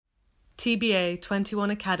TBA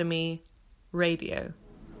 21 Academy Radio.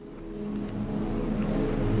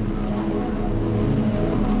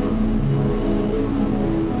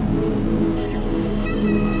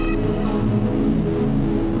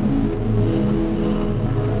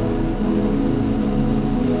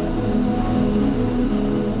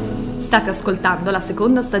 State ascoltando la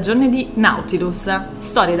seconda stagione di Nautilus,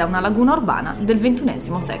 storie da una laguna urbana del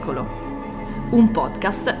XXI secolo. Un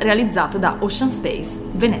podcast realizzato da Ocean Space,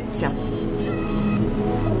 Venezia.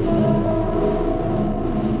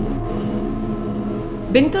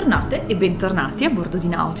 Bentornate e bentornati a bordo di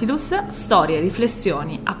Nautilus, storie,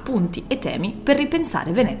 riflessioni, appunti e temi per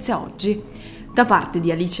ripensare Venezia oggi. Da parte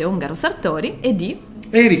di Alice Ongaro Sartori e di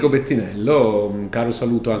Enrico Bettinello, un caro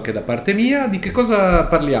saluto anche da parte mia. Di che cosa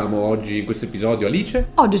parliamo oggi in questo episodio, Alice?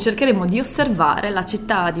 Oggi cercheremo di osservare la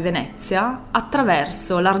città di Venezia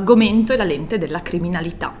attraverso l'argomento e la lente della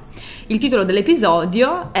criminalità. Il titolo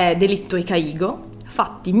dell'episodio è Delitto e Caigo,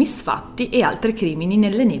 fatti, misfatti e altri crimini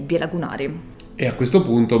nelle nebbie lagunari. E a questo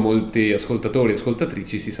punto molti ascoltatori e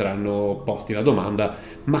ascoltatrici si saranno posti la domanda: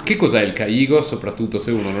 ma che cos'è il caigo? Soprattutto se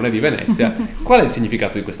uno non è di Venezia. Qual è il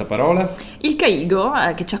significato di questa parola? Il caigo,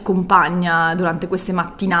 che ci accompagna durante queste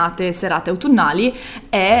mattinate, serate autunnali,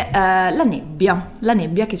 è la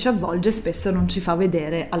nebbia che ci avvolge e spesso non ci fa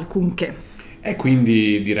vedere alcunché. È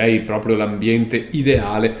quindi direi proprio l'ambiente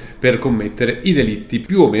ideale per commettere i delitti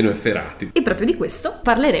più o meno efferati. E proprio di questo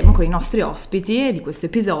parleremo con i nostri ospiti di questo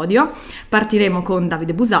episodio. Partiremo con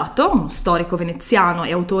Davide Busato, uno storico veneziano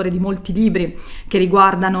e autore di molti libri che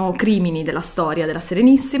riguardano crimini della storia della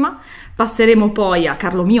Serenissima. Passeremo poi a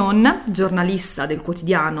Carlo Mion, giornalista del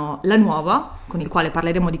quotidiano La Nuova, con il quale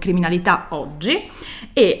parleremo di criminalità oggi,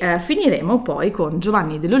 e finiremo poi con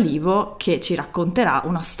Giovanni Dell'Olivo, che ci racconterà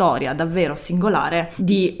una storia davvero singolare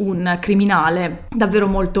di un criminale davvero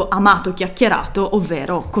molto amato e chiacchierato,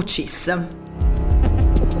 ovvero Cochis.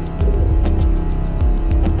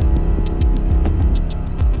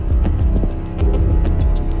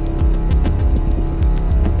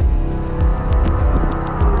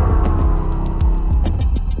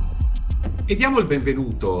 E diamo il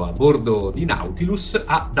benvenuto a bordo di Nautilus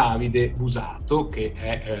a Davide Busato, che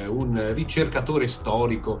è un ricercatore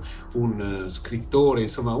storico, un scrittore,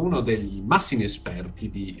 insomma uno degli massimi esperti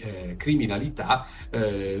di criminalità,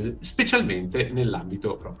 specialmente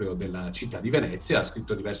nell'ambito proprio della città di Venezia. Ha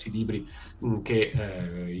scritto diversi libri che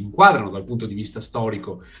inquadrano dal punto di vista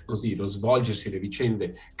storico così lo svolgersi delle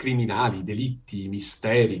vicende criminali, i delitti, i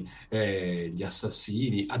misteri, gli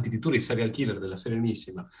assassini, addirittura i serial killer della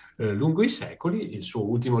Serenissima lungo i secoli. Il suo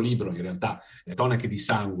ultimo libro, in realtà, Tonache di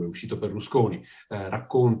sangue, uscito per Rusconi,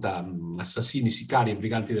 racconta assassini, sicari e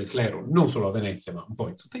briganti del clero, non solo a Venezia, ma un po'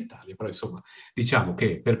 in tutta Italia. Però insomma, diciamo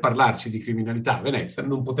che per parlarci di criminalità a Venezia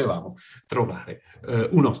non potevamo trovare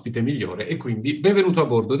un ospite migliore, e quindi benvenuto a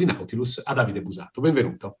bordo di Nautilus a Davide Busato.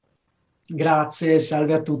 Benvenuto. Grazie,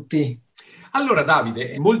 salve a tutti. Allora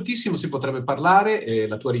Davide, moltissimo si potrebbe parlare,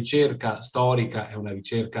 la tua ricerca storica è una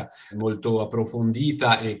ricerca molto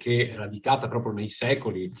approfondita e che è radicata proprio nei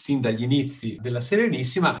secoli, sin dagli inizi della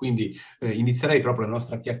Serenissima, quindi inizierei proprio la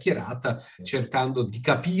nostra chiacchierata cercando di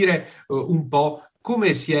capire un po'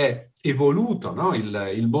 come si è evoluto, no?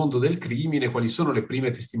 il mondo del crimine, quali sono le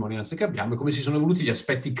prime testimonianze che abbiamo e come si sono evoluti gli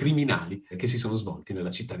aspetti criminali che si sono svolti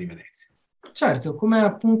nella città di Venezia. Certo, come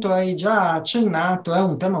appunto hai già accennato, è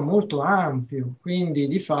un tema molto ampio, quindi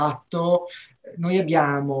di fatto noi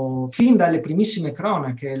abbiamo fin dalle primissime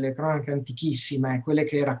cronache, le cronache antichissime, quelle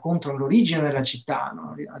che raccontano l'origine della città,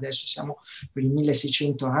 no? Adesso siamo per i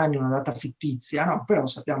 1600 anni, una data fittizia, no? Però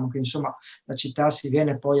sappiamo che insomma la città si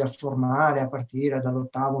viene poi a formare a partire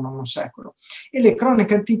dall'VIII-IX secolo. E le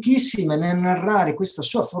cronache antichissime, nel narrare questa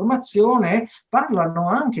sua formazione, parlano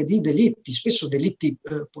anche di delitti, spesso delitti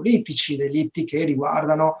politici, delitti che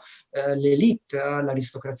riguardano l'elite,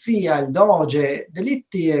 l'aristocrazia, il doge,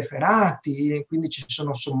 delitti efferati. Quindi ci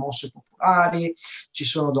sono sommosse popolari, ci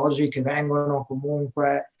sono dogi che vengono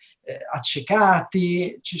comunque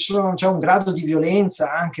accecati, c'è un grado di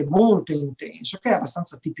violenza anche molto intenso, che è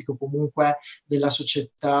abbastanza tipico comunque della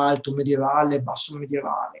società alto medievale, basso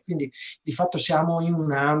medievale. Quindi di fatto siamo in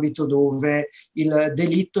un ambito dove il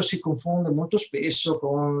delitto si confonde molto spesso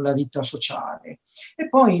con la vita sociale. E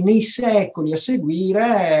poi nei secoli a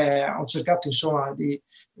seguire ho cercato insomma di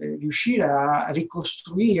riuscire a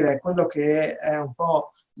ricostruire quello che è un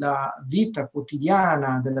po' la vita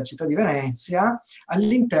quotidiana della città di Venezia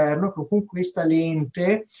all'interno con questa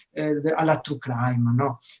lente alla true crime,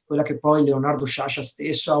 no? Quella che poi Leonardo Sciascia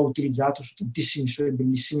stesso ha utilizzato su tantissimi suoi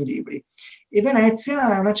bellissimi libri. E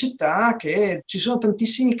Venezia è una città che ci sono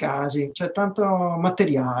tantissimi casi, c'è tanto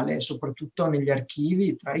materiale, soprattutto negli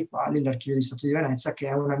archivi, tra i quali l'Archivio di Stato di Venezia, che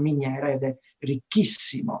è una miniera ed è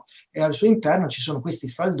ricchissimo. E al suo interno ci sono questi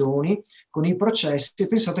faldoni con i processi, e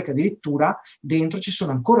pensate che addirittura dentro ci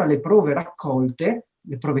sono ancora le prove raccolte,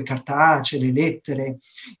 le prove cartacee, le lettere,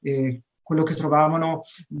 quello che trovavano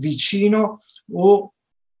vicino o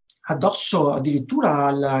addosso addirittura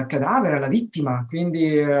al cadavere, alla vittima,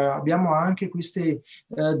 quindi abbiamo anche questi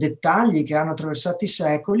dettagli che hanno attraversato i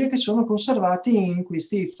secoli e che sono conservati in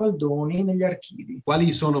questi faldoni negli archivi.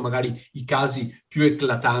 Quali sono magari i casi più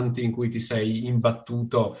eclatanti in cui ti sei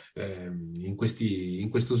imbattuto in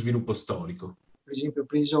questo sviluppo storico? Per esempio, ho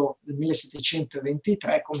preso il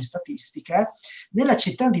 1723 come statistiche, nella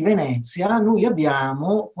città di Venezia noi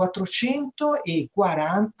abbiamo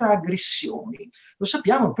 440 aggressioni. Lo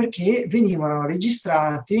sappiamo perché venivano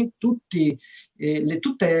registrati tutte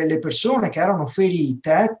le persone che erano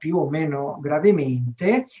ferite più o meno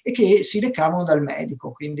gravemente e che si recavano dal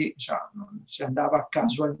medico, quindi non si andava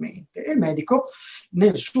casualmente. E il medico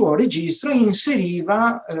nel suo registro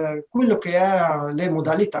inseriva quello che erano le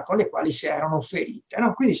modalità con le quali si erano ferite.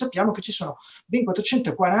 No? Quindi sappiamo che ci sono ben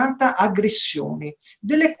 440 aggressioni,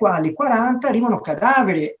 delle quali 40 arrivano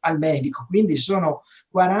cadaveri al medico, quindi sono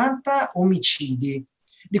 40 omicidi.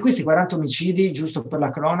 Di questi 40 omicidi, giusto per la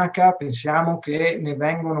cronaca, pensiamo che ne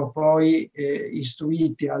vengono poi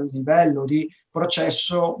istruiti al livello di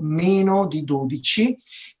processo meno di 12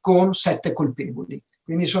 con 7 colpevoli.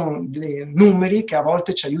 Quindi sono dei numeri che a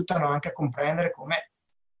volte ci aiutano anche a comprendere come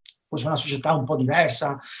fosse una società un po'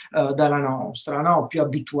 diversa dalla nostra, no? Più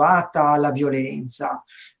abituata alla violenza.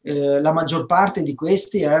 La maggior parte di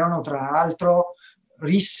questi erano tra l'altro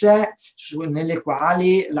risse nelle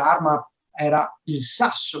quali l'arma era il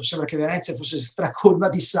sasso. Sembra che Venezia fosse stracolma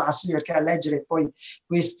di sassi, perché a leggere poi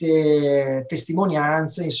queste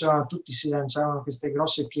testimonianze, insomma, tutti si lanciavano queste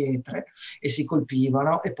grosse pietre e si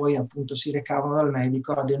colpivano e poi appunto si recavano dal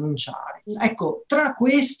medico a denunciare. Ecco, tra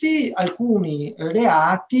questi alcuni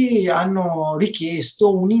reati hanno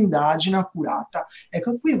richiesto un'indagine accurata.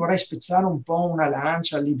 Ecco, qui vorrei spezzare un po' una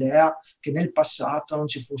lancia all'idea che nel passato non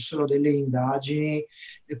ci fossero delle indagini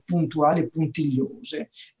puntuali e puntigliose.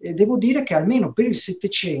 Devo dire che almeno per il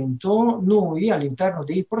Settecento noi all'interno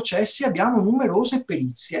dei processi abbiamo numerose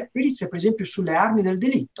perizie per esempio sulle armi del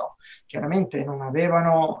delitto. Chiaramente non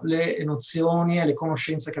avevano le nozioni e le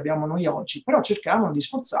conoscenze che abbiamo noi oggi, però cercavano di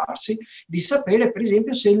sforzarsi di sapere per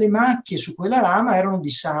esempio se le macchie su quella lama erano di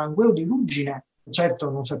sangue o di ruggine. Certo,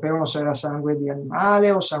 non sapevano se era sangue di animale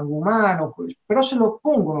o sangue umano, però se lo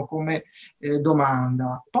pongono come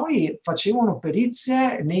domanda. Poi facevano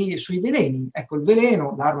perizie sui veleni. Ecco, il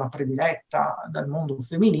veleno, l'arma prediletta dal mondo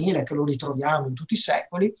femminile, che lo ritroviamo in tutti i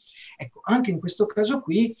secoli, ecco, anche in questo caso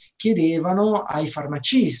qui chiedevano ai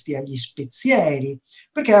farmacisti, agli spezieri,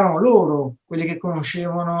 perché erano loro quelli che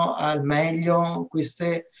conoscevano al meglio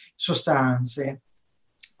queste sostanze.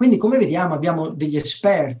 Quindi, come vediamo, abbiamo degli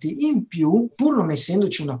esperti. In più, pur non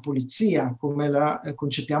essendoci una polizia come la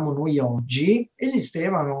concepiamo noi oggi,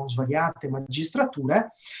 esistevano svariate magistrature,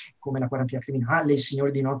 come la Quarantina Criminale, il Signore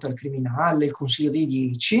di Notte al Criminale, il Consiglio dei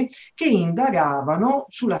 10, che indagavano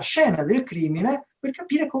sulla scena del crimine per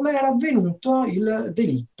capire come era avvenuto il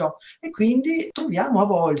delitto. E quindi troviamo a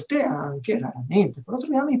volte, anche raramente, però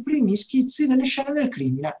troviamo i primi schizzi delle scene del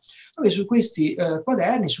crimine, dove su questi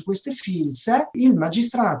quaderni, su queste filze, il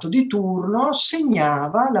magistrato di turno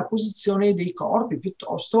segnava la posizione dei corpi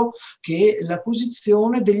piuttosto che la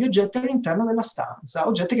posizione degli oggetti all'interno della stanza,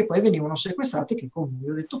 oggetti che poi venivano sequestrati, che, come vi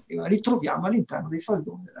ho detto prima, ritroviamo all'interno dei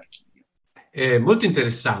faldoni dell'archivio. È molto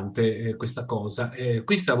interessante questa cosa.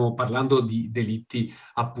 Qui stiamo parlando di delitti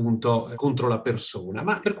appunto contro la persona,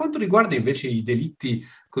 ma per quanto riguarda invece i delitti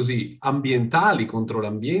così ambientali contro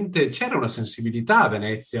l'ambiente, c'era una sensibilità a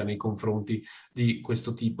Venezia nei confronti di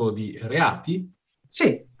questo tipo di reati?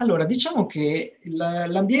 Sì, allora diciamo che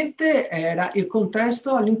l'ambiente era il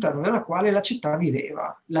contesto all'interno della quale la città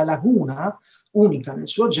viveva. La laguna, unica nel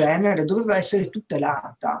suo genere, doveva essere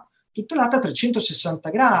tutelata a 360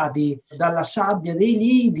 gradi, dalla sabbia dei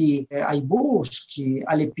lidi ai boschi,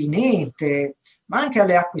 alle pinete, ma anche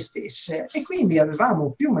alle acque stesse. E quindi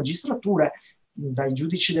avevamo più magistrature, dai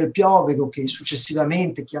giudici del Piovego, che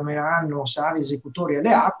successivamente chiameranno savi esecutori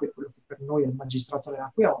alle acque, quello che per noi è il magistrato alle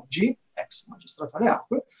acque oggi, ex magistrato alle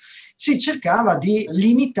acque, si cercava di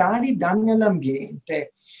limitare i danni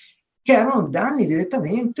all'ambiente, che erano danni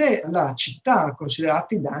direttamente alla città,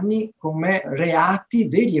 considerati danni come reati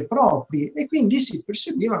veri e propri, e quindi si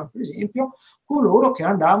perseguivano per esempio coloro che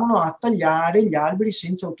andavano a tagliare gli alberi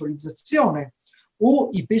senza autorizzazione, o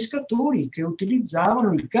i pescatori che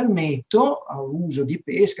utilizzavano il cannetto a uso di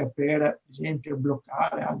pesca per esempio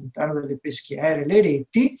bloccare all'interno delle peschiere le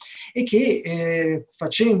reti, e che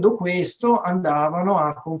facendo questo andavano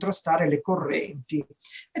a contrastare le correnti.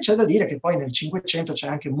 E c'è da dire che poi nel Cinquecento c'è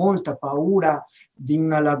anche molta paura di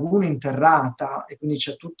una laguna interrata, e quindi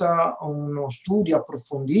c'è tutto uno studio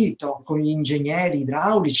approfondito con gli ingegneri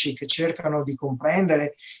idraulici che cercano di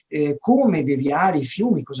comprendere come deviare i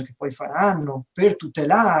fiumi, cosa che poi faranno per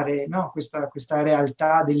tutelare, no, questa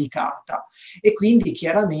realtà delicata. E quindi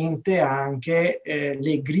chiaramente anche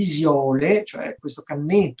le grisiole, cioè questo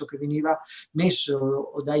cannetto che veniva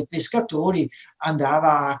messo dai pescatori,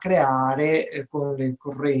 andava a creare con le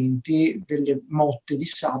correnti delle motte di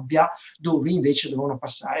sabbia dove invece dovevano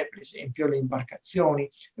passare per esempio le imbarcazioni.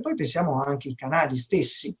 E poi pensiamo anche ai canali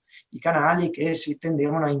stessi, i canali che si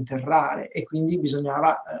tendevano a interrare e quindi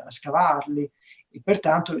bisognava scavarli, e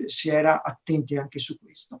pertanto si era attenti anche su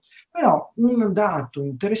questo. Però un dato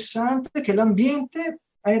interessante è che l'ambiente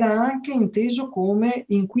era anche inteso come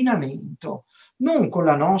inquinamento, non con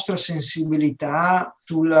la nostra sensibilità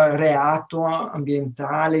sul reato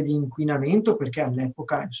ambientale di inquinamento, perché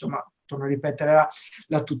all'epoca, insomma, torno a ripetere, era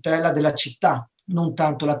la tutela della città, non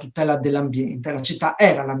tanto la tutela dell'ambiente. La città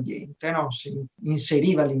era l'ambiente, no? Si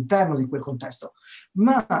inseriva all'interno di quel contesto,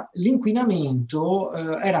 ma l'inquinamento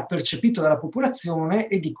era percepito dalla popolazione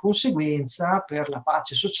e di conseguenza per la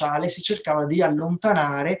pace sociale si cercava di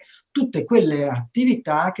allontanare tutte quelle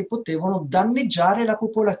attività che potevano danneggiare la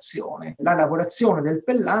popolazione. La lavorazione del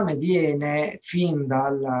pellame viene fin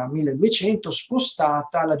dal 1200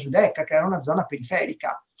 spostata alla Giudecca, che era una zona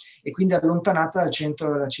periferica e quindi allontanata dal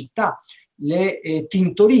centro della città. Le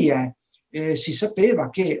tintorie, si sapeva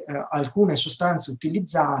che alcune sostanze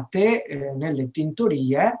utilizzate nelle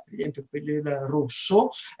tintorie, per esempio per il rosso,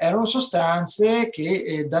 erano sostanze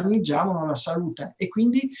che danneggiavano la salute, e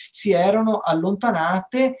quindi si erano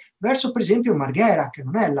allontanate verso per esempio Marghera, che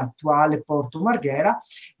non è l'attuale Porto Marghera,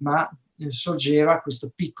 ma sorgeva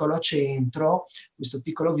questo piccolo centro, questo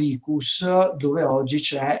piccolo vicus dove oggi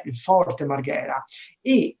c'è il Forte Marghera.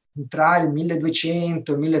 E tra il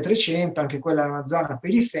 1200 e il 1300, anche quella è una zona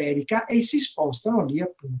periferica, e si spostano lì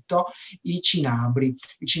appunto i cinabri.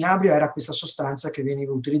 Il cinabrio era questa sostanza che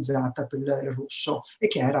veniva utilizzata per il rosso e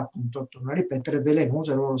che era appunto, torno a ripetere,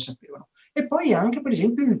 velenosa, loro lo sapevano. E poi anche per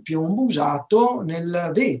esempio il piombo usato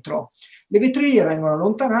nel vetro. Le vetrerie vengono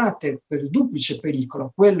allontanate per il duplice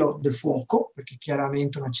pericolo, quello del fuoco, perché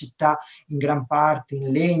chiaramente una città in gran parte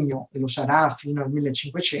in legno, e lo sarà fino al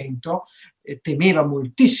 1500, temeva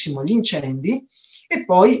moltissimo gli incendi, e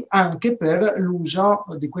poi anche per l'uso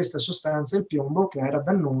di questa sostanza, il piombo, che era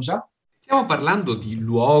dannosa. Stiamo parlando di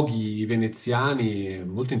luoghi veneziani, è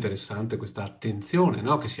molto interessante questa attenzione,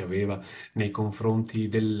 no, che si aveva nei confronti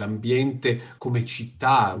dell'ambiente come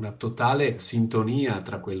città, una totale sintonia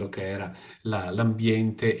tra quello che era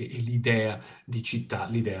l'ambiente e l'idea di città,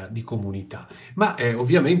 l'idea di comunità. Ma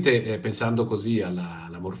ovviamente pensando così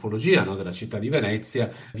alla morfologia, no, della città di Venezia,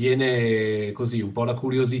 viene così un po' la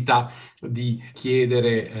curiosità di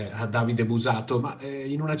chiedere a Davide Busato, ma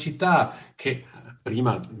in una città che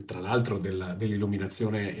prima, tra l'altro,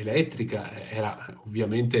 dell'illuminazione elettrica, era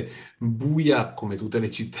ovviamente buia come tutte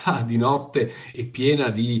le città di notte e piena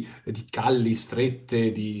di calli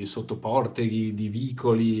strette, di sottoporte, di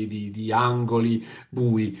vicoli, di angoli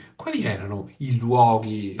bui. Quali erano i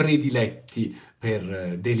luoghi prediletti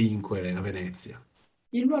per delinquere a Venezia?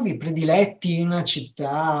 I luoghi prediletti in una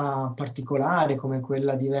città particolare come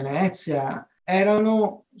quella di Venezia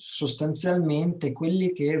erano sostanzialmente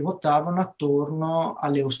quelli che ruotavano attorno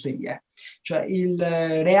alle osterie. Cioè i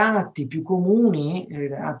reati più comuni, i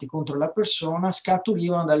reati contro la persona,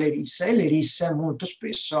 scaturivano dalle risse, e le risse molto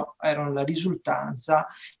spesso erano la risultanza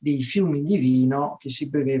dei fiumi di vino che si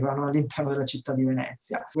bevevano all'interno della città di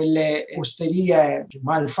Venezia. Quelle osterie più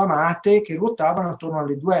malfamate che ruotavano attorno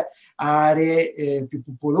alle due aree più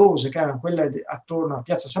popolose, che erano quelle attorno a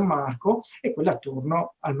Piazza San Marco e quelle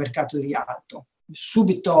attorno al Mercato di Rialto.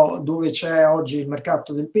 Subito dove c'è oggi il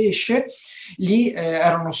mercato del pesce, lì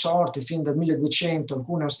erano sorte fin dal 1200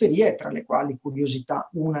 alcune osterie, tra le quali, curiosità,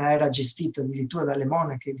 una era gestita addirittura dalle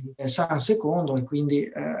monache di San Secondo, e quindi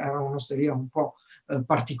era un'osteria un po'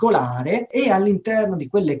 particolare, e all'interno di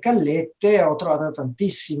quelle callette ho trovato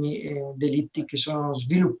tantissimi delitti che sono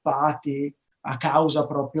sviluppati a causa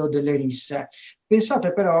proprio delle risse.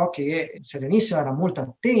 Pensate però che Serenissima era molto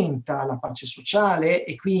attenta alla pace sociale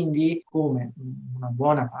e quindi, come una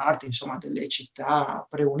buona parte, insomma, delle città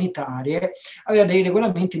preunitarie, aveva dei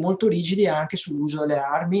regolamenti molto rigidi anche sull'uso delle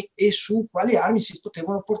armi e su quali armi si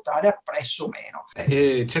potevano portare appresso o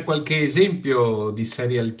meno. C'è qualche esempio di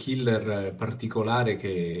serial killer particolare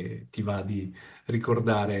che ti va di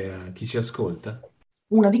ricordare a chi ci ascolta?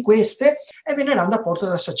 Una di queste è Veneranda Porta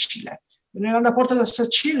da Sacile. Veneranda Porta da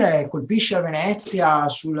Sacile colpisce a Venezia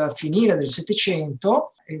sul finire del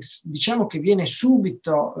Settecento e diciamo che viene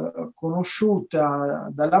subito conosciuta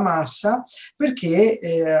dalla massa perché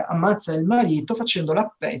ammazza il marito facendolo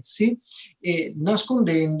a pezzi e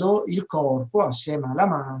nascondendo il corpo assieme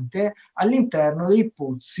all'amante all'interno dei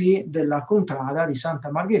pozzi della contrada di Santa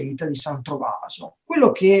Margherita di San Trovaso.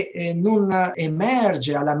 Quello che non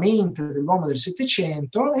emerge alla mente dell'uomo del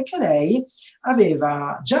Settecento è che lei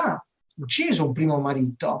aveva già ucciso un primo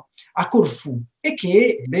marito a Corfù e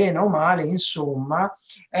che, bene o male, insomma,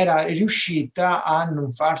 era riuscita a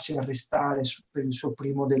non farsi arrestare per il suo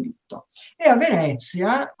primo delitto. E a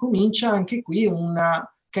Venezia comincia anche qui una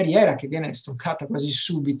carriera che viene stroncata quasi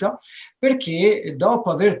subito, perché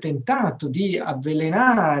dopo aver tentato di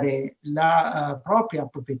avvelenare la propria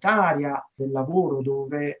proprietaria del lavoro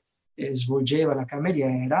dove svolgeva la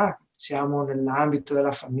cameriera, siamo nell'ambito della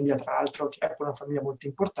famiglia, tra l'altro che è una famiglia molto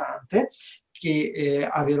importante, che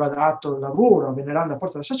aveva dato lavoro a Veneranda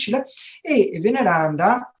Porta da Sacile, e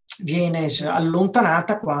Veneranda viene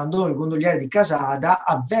allontanata quando il gondoliere di Casada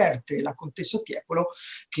avverte la contessa Tiepolo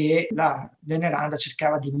che la Veneranda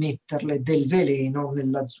cercava di metterle del veleno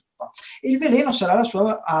nella zuppa. E il veleno sarà la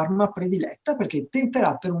sua arma prediletta, perché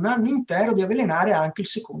tenterà per un anno intero di avvelenare anche il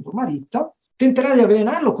secondo marito. Tenterà di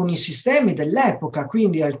avvelenarlo con i sistemi dell'epoca,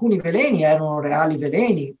 quindi alcuni veleni erano reali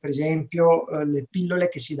veleni, per esempio le pillole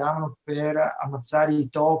che si davano per ammazzare i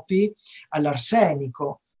topi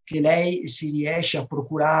all'arsenico, che lei si riesce a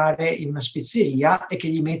procurare in una spezieria e che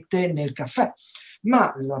gli mette nel caffè.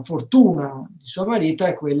 Ma la fortuna di suo marito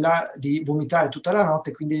è quella di vomitare tutta la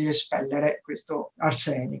notte e quindi di espellere questo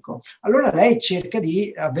arsenico. Allora lei cerca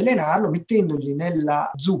di avvelenarlo mettendogli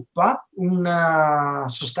nella zuppa una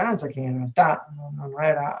sostanza che in realtà non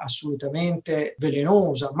era assolutamente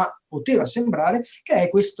velenosa, ma poteva sembrare, che è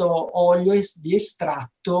questo olio di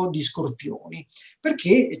estratto di scorpioni,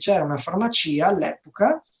 perché c'era una farmacia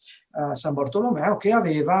all'epoca, San Bartolomeo, che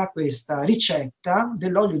aveva questa ricetta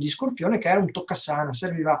dell'olio di scorpione che era un toccasana,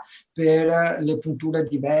 serviva per le punture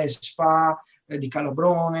di vespa, di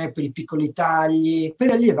calabrone, per i piccoli tagli,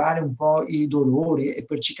 per alleviare un po' i dolori e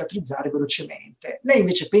per cicatrizzare velocemente. Lei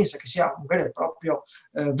invece pensa che sia un vero e proprio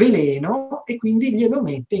veleno e quindi glielo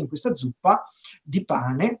mette in questa zuppa di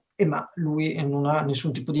pane, ma lui non ha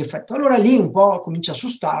nessun tipo di effetto. Allora lì un po' comincia a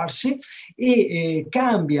assustarsi e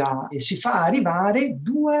cambia e si fa arrivare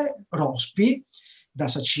 2 rospi da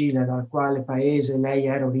Sacile, dal quale paese lei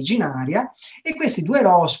era originaria, e questi 2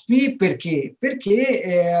 rospi perché?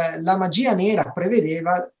 Perché la magia nera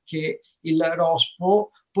prevedeva che il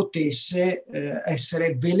rospo potesse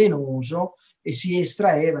essere velenoso e si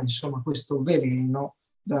estraeva insomma questo veleno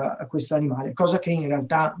da questo animale, cosa che in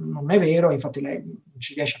realtà non è vero, infatti lei non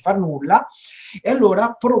ci riesce a far nulla, e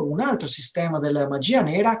allora provò un altro sistema della magia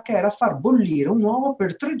nera che era far bollire un uovo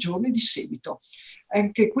per 3 giorni di seguito.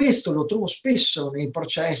 Anche questo lo trovo spesso nei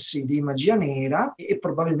processi di magia nera e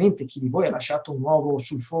probabilmente chi di voi ha lasciato un uovo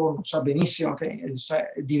sul forno sa benissimo che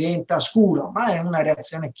diventa scuro, ma è una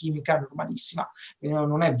reazione chimica normalissima,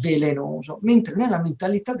 non è velenoso, mentre nella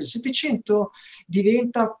mentalità del Settecento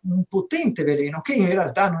diventa un potente veleno che in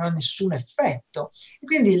realtà non ha nessun effetto. E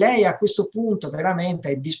quindi lei a questo punto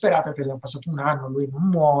veramente è disperata perché è passato un anno, lui non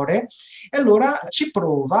muore, e allora ci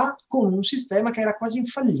prova con un sistema che era quasi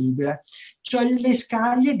infallibile, cioè le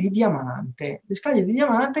scaglie di diamante. Le scaglie di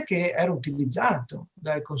diamante che era utilizzato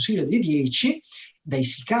dal Consiglio dei 10, dai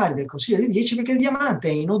sicari del Consiglio dei 10, perché il diamante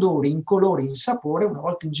in odore, in colore, in sapore, una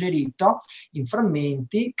volta ingerito in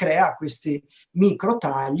frammenti, crea questi micro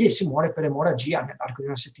tagli e si muore per emorragia nell'arco di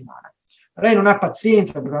una settimana. Lei non ha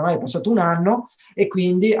pazienza perché ormai è passato un anno e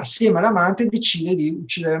quindi assieme all'amante decide di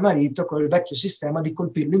uccidere il marito con il vecchio sistema di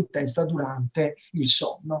colpirlo in testa durante il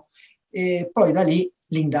sonno. E poi da lì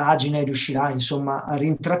l'indagine riuscirà insomma a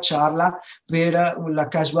rintracciarla per la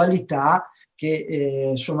casualità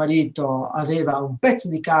che suo marito aveva un pezzo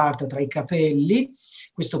di carta tra i capelli.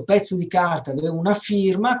 Questo pezzo di carta aveva una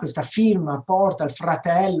firma, questa firma porta al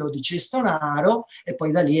fratello di Cestonaro e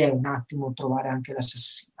poi da lì è un attimo trovare anche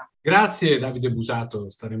l'assassina. Grazie Davide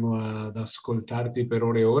Busato, staremo ad ascoltarti per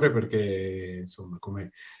ore e ore perché, insomma,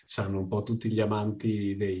 come sanno un po' tutti gli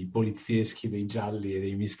amanti dei polizieschi, dei gialli e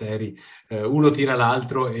dei misteri, uno tira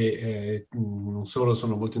l'altro e non solo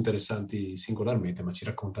sono molto interessanti singolarmente, ma ci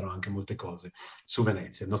raccontano anche molte cose su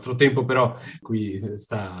Venezia. Il nostro tempo però qui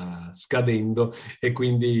sta scadendo e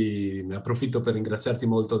quindi approfitto per ringraziarti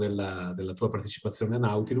molto della tua partecipazione a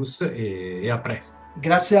Nautilus e a presto.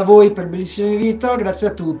 Grazie a voi per il bellissimo invito, grazie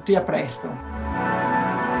a tutti, a presto.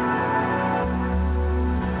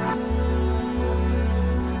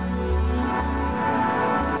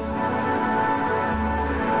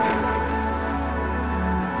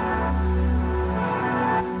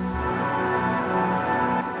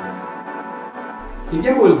 E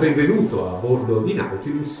diamo il benvenuto a bordo di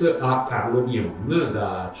Nautilus a Carlo Mion,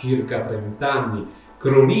 da circa 30 anni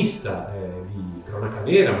cronista di cronaca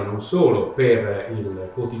nera, ma non solo, per il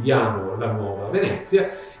quotidiano La Nuova Venezia,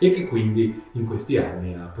 e che quindi in questi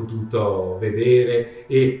anni ha potuto vedere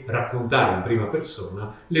e raccontare in prima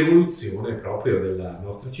persona l'evoluzione proprio della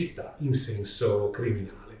nostra città in senso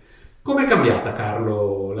criminale. Come è cambiata,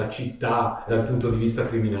 Carlo, la città dal punto di vista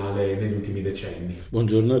criminale negli ultimi decenni?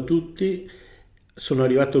 Buongiorno a tutti. Sono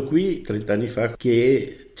arrivato qui 30 anni fa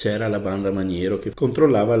che c'era la banda Maniero che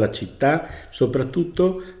controllava la città,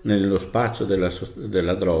 soprattutto nello spaccio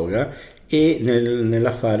della droga e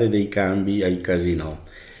nell'affare dei cambi ai casinò.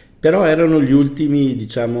 Però erano gli ultimi,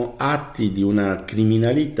 atti di una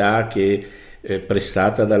criminalità che,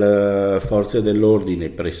 pressata dalle forze dell'ordine,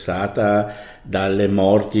 pressata dalle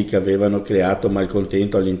morti che avevano creato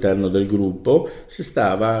malcontento all'interno del gruppo, si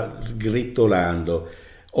stava sgretolando.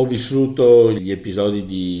 Ho vissuto gli episodi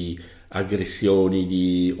di aggressioni,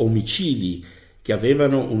 di omicidi che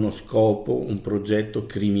avevano uno scopo, un progetto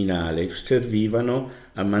criminale, servivano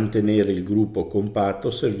a mantenere il gruppo compatto,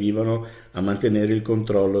 servivano a mantenere il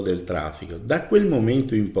controllo del traffico. Da quel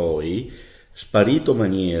momento in poi, sparito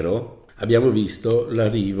Maniero, abbiamo visto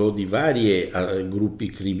l'arrivo di vari gruppi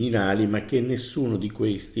criminali, ma che nessuno di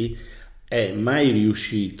questi è mai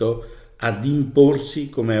riuscito ad imporsi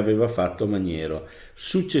come aveva fatto Maniero.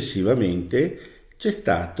 Successivamente c'è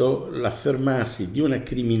stato l'affermarsi di una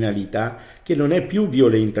criminalità che non è più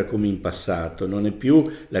violenta come in passato, non è più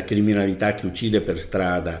la criminalità che uccide per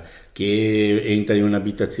strada, che entra in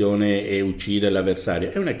un'abitazione e uccide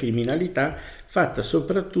l'avversario, è una criminalità fatta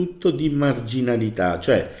soprattutto di marginalità,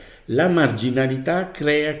 cioè la marginalità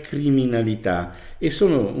crea criminalità e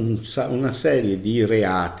sono una serie di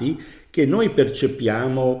reati che noi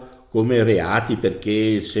percepiamo come reati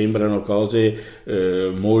perché sembrano cose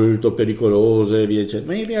molto pericolose, via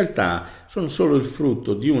eccetera, ma in realtà sono solo il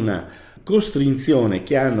frutto di una costrizione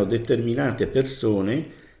che hanno determinate persone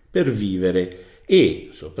per vivere e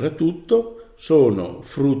soprattutto sono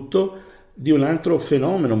frutto di un altro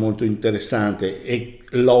fenomeno molto interessante e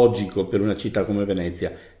logico per una città come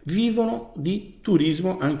Venezia. Vivono di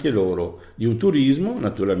turismo anche loro, di un turismo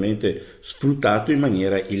naturalmente sfruttato in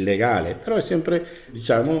maniera illegale, però è sempre,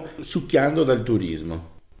 succhiando dal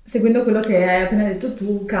turismo. Seguendo quello che hai appena detto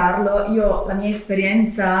tu, Carlo, la mia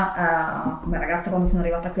esperienza come ragazza quando sono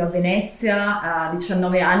arrivata qui a Venezia a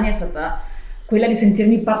 19 anni è stata quella di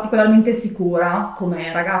sentirmi particolarmente sicura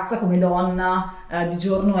come ragazza, come donna, di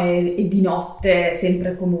giorno e di notte,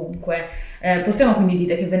 sempre e comunque. Possiamo quindi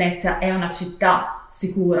dire che Venezia è una città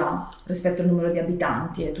sicura rispetto al numero di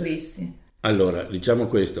abitanti e turisti? Allora, diciamo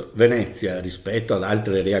questo, Venezia rispetto ad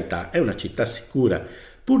altre realtà è una città sicura.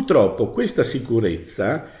 Purtroppo questa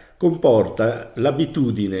sicurezza comporta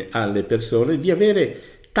l'abitudine alle persone di avere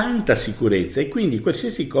tanta sicurezza e quindi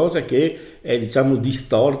qualsiasi cosa che è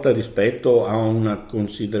distorta rispetto a una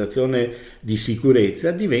considerazione di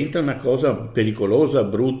sicurezza diventa una cosa pericolosa,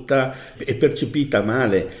 brutta e percepita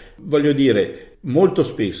male. Voglio dire, molto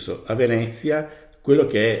spesso a Venezia quello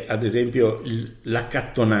che è ad esempio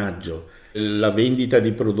l'accattonaggio, la vendita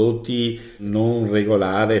di prodotti non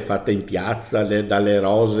regolare fatta in piazza, dalle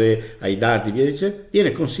rose ai dardi,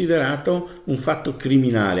 viene considerato un fatto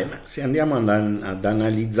criminale, ma se andiamo ad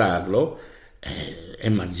analizzarlo è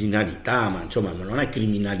marginalità, ma non è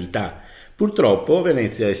criminalità. Purtroppo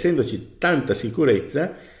Venezia, essendoci tanta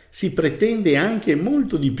sicurezza, si pretende anche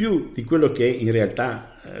molto di più di quello che in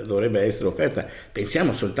realtà dovrebbe essere offerta.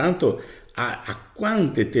 Pensiamo soltanto a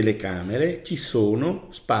quante telecamere ci sono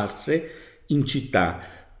sparse in città.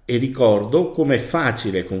 e ricordo com'è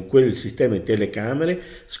facile con quel sistema di telecamere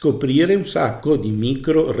scoprire un sacco di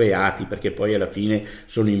micro reati, perché poi alla fine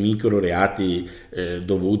sono i micro reati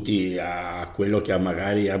dovuti a quello che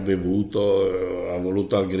magari ha bevuto, ha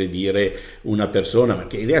voluto aggredire una persona, ma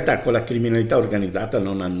che in realtà con la criminalità organizzata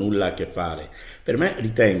non ha nulla a che fare. Per me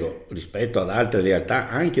ritengo, rispetto ad altre realtà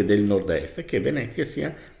anche del nord-est, che Venezia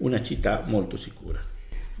sia una città molto sicura.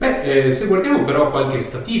 Se guardiamo però qualche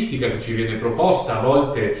statistica che ci viene proposta a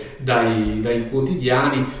volte dai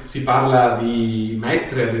quotidiani, si parla di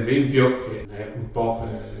Mestre, ad esempio, che è un po'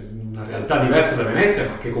 una realtà diversa da Venezia,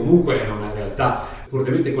 ma che comunque è una realtà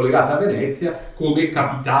fortemente collegata a Venezia, come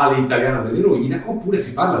capitale italiana dell'eroina, oppure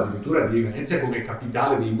si parla addirittura di Venezia come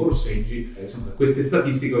capitale dei borseggi. Insomma, queste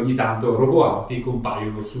statistiche ogni tanto roboanti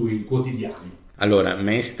compaiono sui quotidiani. Allora,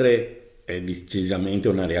 Mestre è decisamente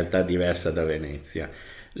una realtà diversa da Venezia.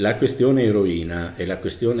 La questione eroina e la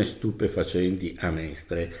questione stupefacenti a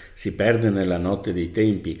Mestre si perde nella notte dei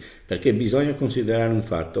tempi, perché bisogna considerare un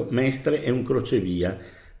fatto: Mestre è un crocevia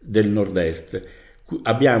del nord-est.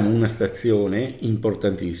 Abbiamo una stazione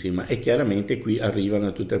importantissima e chiaramente qui arrivano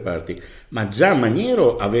da tutte le parti, ma già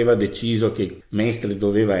Maniero aveva deciso che Mestre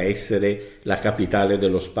doveva essere la capitale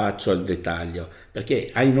dello spaccio al dettaglio, perché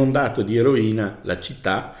ha inondato di eroina la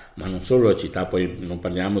città, ma non solo la città, poi non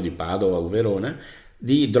parliamo di Padova o Verona,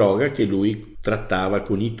 di droga che lui trattava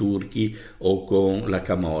con i turchi o con la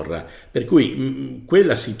camorra, per cui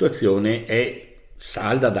quella situazione è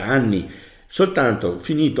salda da anni. Soltanto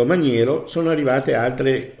finito Maniero sono arrivati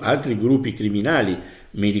altri gruppi criminali.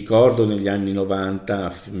 Mi ricordo negli anni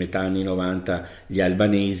 90, metà anni 90, gli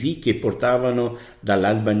albanesi che portavano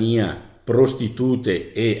dall'Albania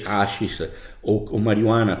prostitute e hashish o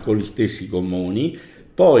marijuana con gli stessi gommoni.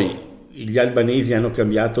 Poi gli albanesi hanno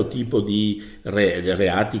cambiato tipo di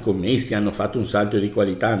reati commessi, hanno fatto un salto di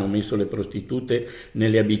qualità, hanno messo le prostitute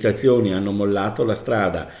nelle abitazioni, hanno mollato la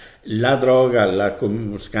strada. La droga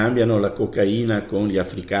scambiano la cocaina con gli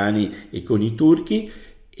africani e con i turchi,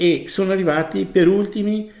 e sono arrivati per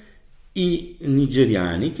ultimi i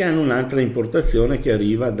nigeriani, che hanno un'altra importazione che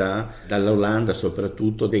arriva dall'Olanda,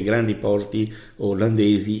 soprattutto dei grandi porti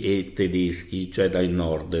olandesi e tedeschi, cioè dal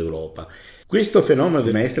nord Europa. Questo fenomeno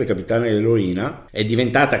di Mestre capitale dell'eroina è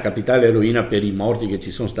diventata capitale dell'eroina per i morti che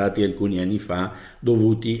ci sono stati alcuni anni fa,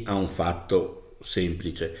 dovuti a un fatto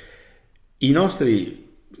semplice. I nostri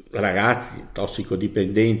ragazzi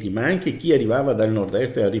tossicodipendenti, ma anche chi arrivava dal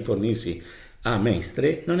nord-est a rifornirsi a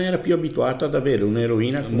Mestre, non era più abituato ad avere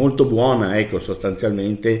un'eroina molto buona,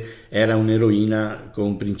 sostanzialmente era un'eroina con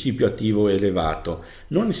un principio attivo elevato.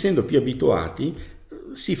 Non essendo più abituati,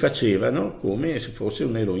 si facevano come se fosse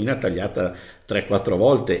un'eroina tagliata 3-4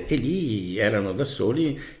 volte, e lì erano da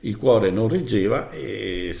soli, il cuore non reggeva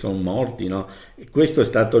e sono morti, no? E questo è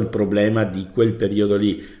stato il problema di quel periodo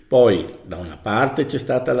lì. Poi da una parte c'è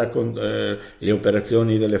stata le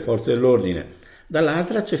operazioni delle forze dell'ordine,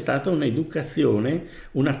 dall'altra c'è stata un'educazione,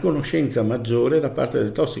 una conoscenza maggiore da parte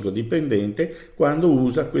del tossicodipendente quando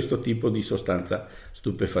usa questo tipo di sostanza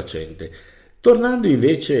stupefacente. Tornando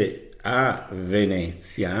invece a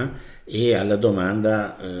Venezia e alla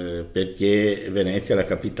domanda perché Venezia è la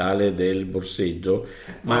capitale del borseggio.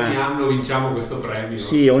 Ogni anno vinciamo questo premio.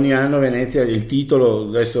 Sì, ogni anno Venezia, il titolo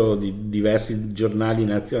adesso di diversi giornali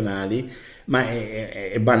nazionali, ma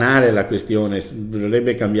è banale la questione,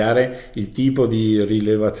 dovrebbe cambiare il tipo di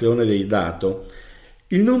rilevazione dei dati.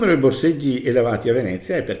 Il numero di borseggi elevati a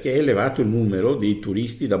Venezia è perché è elevato il numero dei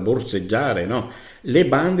turisti da borseggiare, no? Le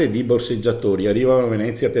bande di borseggiatori arrivano a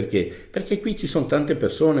Venezia perché? Perché qui ci sono tante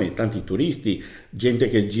persone, tanti turisti, gente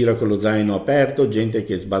che gira con lo zaino aperto, gente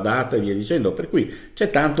che è sbadata e via dicendo, per cui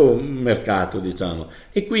c'è tanto mercato, diciamo.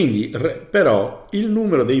 E quindi però il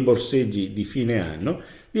numero dei borseggi di fine anno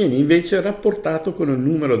viene invece rapportato con il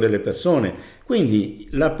numero delle persone, quindi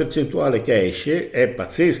la percentuale che esce è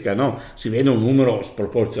pazzesca, no? Si vede un numero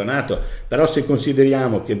sproporzionato, però se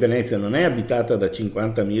consideriamo che Venezia non è abitata da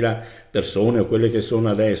 50.000 persone o quelle che sono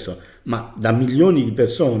adesso, ma da milioni di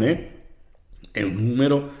persone, è un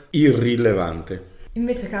numero irrilevante.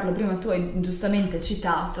 Invece Carlo, prima tu hai giustamente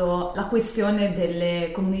citato la questione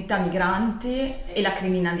delle comunità migranti e la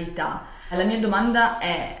criminalità. La mia domanda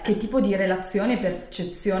è: che tipo di relazione e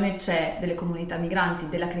percezione c'è delle comunità migranti,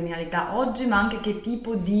 della criminalità oggi, ma anche che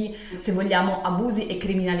tipo di, se vogliamo, abusi e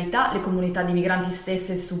criminalità le comunità di migranti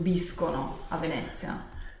stesse subiscono a Venezia?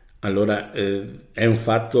 Allora, è un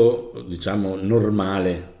fatto, diciamo,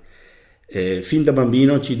 normale. Fin da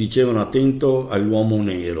bambino ci dicevano attento all'uomo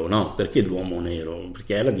nero, no? Perché l'uomo nero?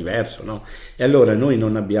 Perché era diverso, no? E allora noi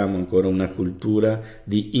non abbiamo ancora una cultura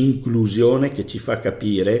di inclusione che ci fa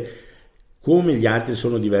capire come gli altri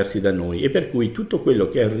sono diversi da noi, e per cui tutto quello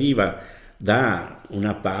che arriva da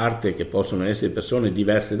una parte, che possono essere persone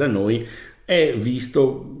diverse da noi, è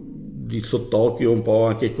visto di sott'occhio, un po'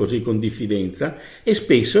 anche così con diffidenza, e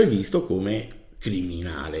spesso è visto come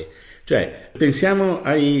criminale. Cioè, pensiamo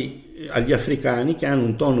agli africani che hanno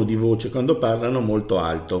un tono di voce quando parlano molto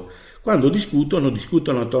alto, quando discutono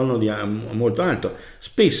a tono molto alto.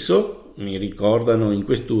 Spesso, mi ricordano in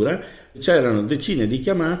questura, c'erano decine di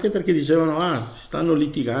chiamate perché dicevano stanno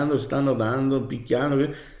litigando, stanno dando,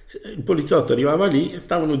 picchiando. Il poliziotto arrivava lì e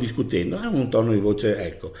stavano discutendo, un tono di voce,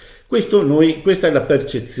 ecco. Questa è la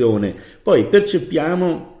percezione. Poi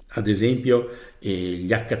percepiamo, ad esempio,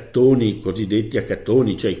 gli accattoni, cosiddetti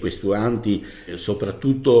accattoni, cioè i questuanti,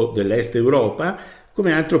 soprattutto dell'est Europa,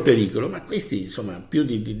 come altro pericolo. Ma questi, insomma, più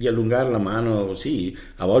di allungare la mano, sì,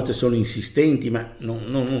 a volte sono insistenti, ma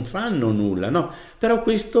non fanno nulla, no? Però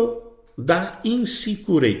questo dà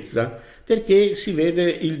insicurezza, perché si vede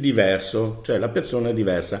il diverso, cioè la persona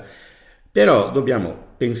diversa. Però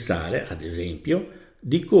dobbiamo pensare, ad esempio,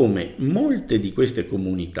 di come molte di queste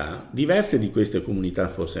comunità, diverse di queste comunità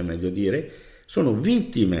forse è meglio dire, sono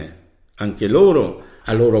vittime anche loro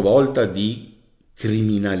a loro volta di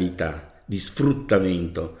criminalità, di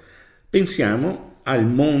sfruttamento. Pensiamo al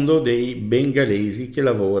mondo dei bengalesi che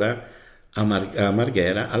lavora a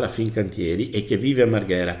Marghera, alla Fincantieri, e che vive a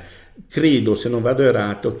Marghera. Credo, se non vado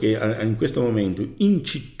errato, che in questo momento in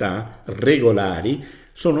città regolari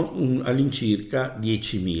sono all'incirca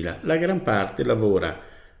 10.000. La gran parte lavora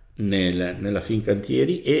nella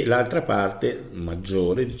Fincantieri e l'altra parte,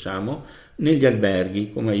 maggiore diciamo, negli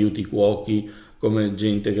alberghi, come aiuti cuochi, come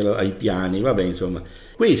gente che ai piani, vabbè, insomma.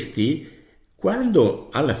 Questi, quando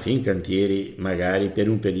alla Fincantieri magari per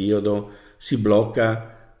un periodo si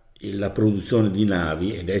blocca la produzione di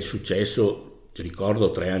navi, ed è successo,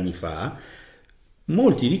 ricordo 3 anni fa,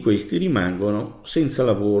 molti di questi rimangono senza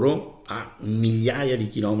lavoro a migliaia di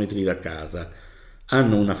chilometri da casa,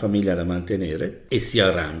 hanno una famiglia da mantenere e si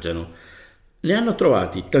arrangiano. Ne hanno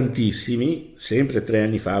trovati tantissimi, sempre 3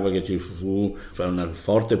 anni fa, perché ci fu una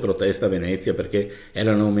forte protesta a Venezia perché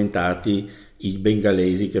erano aumentati i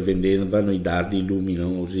bengalesi che vendevano i dardi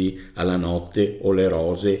luminosi alla notte, o le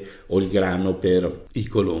rose, o il grano per i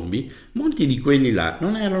colombi. Molti di quelli là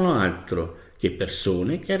non erano altro che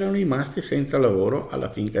persone che erano rimaste senza lavoro alla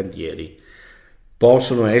Fincantieri.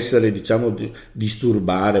 Possono essere, diciamo,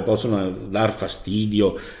 disturbare, possono dar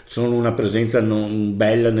fastidio, sono una presenza non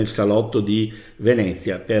bella nel salotto di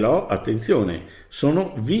Venezia, però attenzione,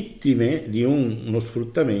 sono vittime di uno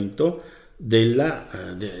sfruttamento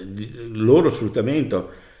loro sfruttamento,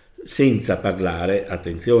 senza parlare,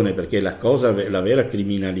 attenzione, perché la vera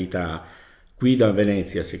criminalità qui da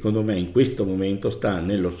Venezia, secondo me, in questo momento sta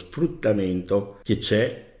nello sfruttamento che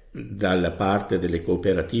c'è dalla parte delle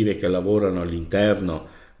cooperative che lavorano all'interno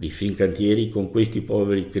di Fincantieri con questi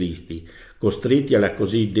poveri cristi, costretti alla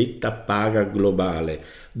cosiddetta paga globale,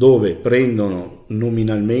 dove prendono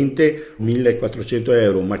nominalmente 1.400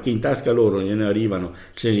 euro, ma che in tasca loro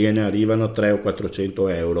se gliene arrivano 300 o 400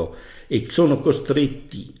 euro, e sono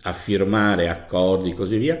costretti a firmare accordi e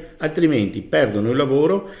così via, altrimenti perdono il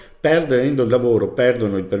lavoro, perdendo il lavoro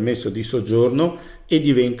perdono il permesso di soggiorno e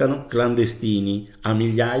diventano clandestini a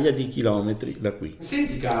migliaia di chilometri da qui.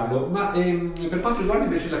 Senti Carlo, ma per quanto riguarda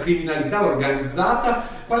invece la criminalità organizzata,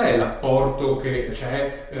 qual è l'apporto che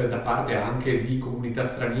c'è da parte anche di comunità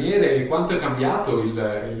straniere, e quanto è cambiato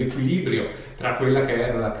l'equilibrio tra quella che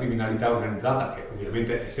era la criminalità organizzata, che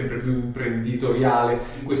ovviamente è sempre più imprenditoriale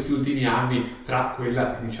in questi ultimi anni, tra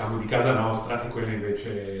quella, diciamo, di casa nostra e quella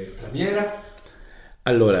invece straniera?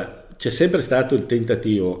 Allora, c'è sempre stato il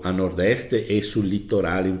tentativo a nord-est e sul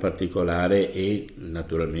litorale in particolare, e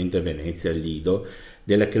naturalmente Venezia e Lido,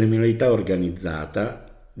 della criminalità organizzata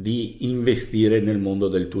di investire nel mondo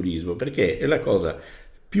del turismo, perché è la cosa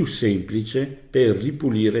più semplice per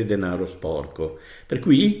ripulire denaro sporco. Per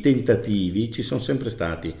cui i tentativi ci sono sempre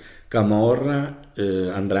stati, camorra,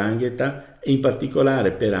 'ndrangheta, e in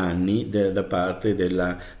particolare per anni da parte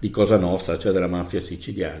di Cosa Nostra, cioè della mafia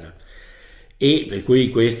siciliana. E per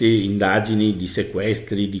cui queste indagini di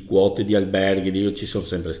sequestri, di quote di alberghi, ci sono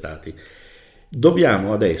sempre stati.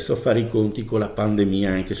 Dobbiamo adesso fare i conti con la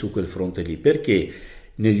pandemia anche su quel fronte lì, perché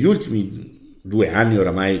negli ultimi 2 anni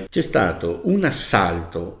oramai c'è stato un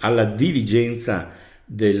assalto alla diligenza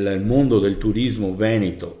del mondo del turismo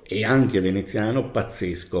veneto e anche veneziano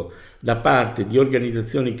pazzesco da parte di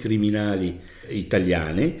organizzazioni criminali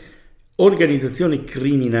italiane, organizzazioni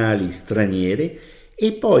criminali straniere,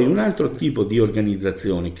 e poi un altro tipo di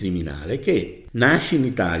organizzazione criminale che nasce in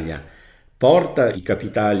Italia porta i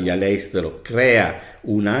capitali all'estero, crea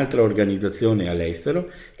un'altra organizzazione all'estero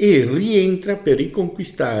e rientra per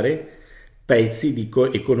riconquistare pezzi di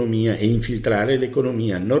economia e infiltrare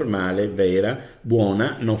l'economia normale, vera,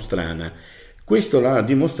 buona, nostrana. Questo l'ha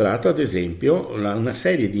dimostrato ad esempio una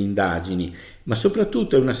serie di indagini, ma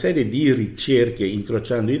soprattutto una serie di ricerche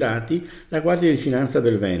incrociando i dati, la Guardia di Finanza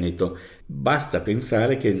del Veneto. Basta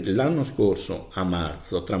pensare che l'anno scorso a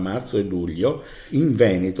marzo, tra marzo e luglio, in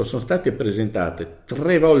Veneto sono state presentate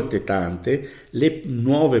 3 volte tante le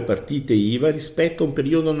nuove partite IVA rispetto a un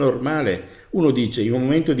periodo normale. Uno dice, in un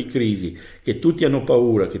momento di crisi, che tutti hanno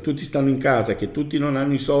paura, che tutti stanno in casa, che tutti non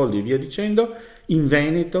hanno i soldi e via dicendo, in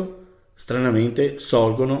Veneto stranamente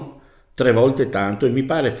sorgono 3 volte tanto, e mi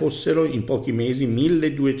pare fossero in pochi mesi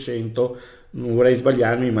 1200, non vorrei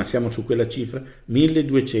sbagliarmi, ma siamo su quella cifra,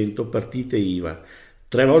 1200 partite IVA,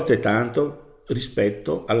 3 volte tanto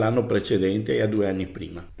rispetto all'anno precedente e a 2 anni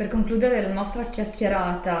prima. Per concludere la nostra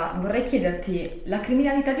chiacchierata, vorrei chiederti la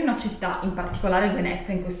criminalità di una città, in particolare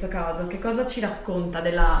Venezia in questo caso, che cosa ci racconta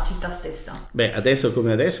della città stessa? Beh, adesso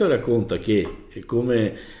come adesso racconta che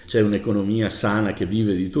come c'è un'economia sana che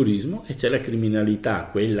vive di turismo, e c'è la criminalità,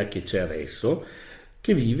 quella che c'è adesso,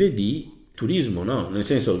 che vive di turismo, no? Nel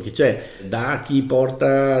senso che c'è da chi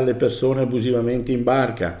porta le persone abusivamente in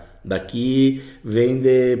barca, da chi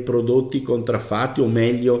vende prodotti contraffatti, o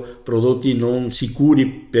meglio prodotti non sicuri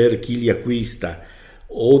per chi li acquista,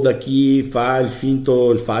 o da chi fa il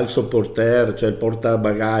falso porter, cioè il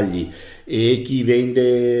portabagagli, e chi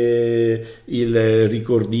vende il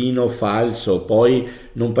ricordino falso. Poi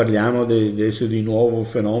non parliamo adesso di nuovo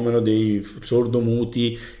fenomeno dei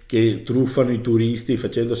sordomuti che truffano i turisti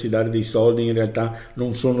facendosi dare dei soldi, in realtà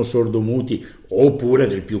non sono sordomuti, oppure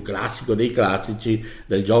del più classico dei classici,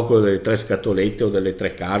 del gioco delle 3 scatolette o delle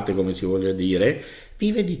 3 carte, come si voglia dire.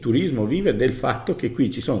 Vive di turismo, vive del fatto che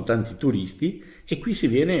qui ci sono tanti turisti e qui si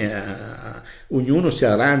viene ognuno si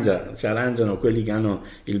arrangiano quelli che hanno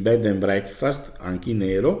il bed and breakfast, anche in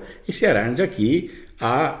nero, e si arrangia chi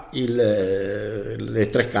ha le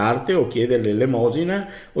 3 carte o chiede l'elemosina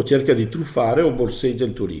o cerca di truffare o borseggia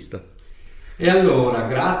il turista. E allora,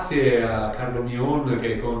 grazie a Carlo Mion,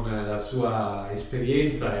 che con la sua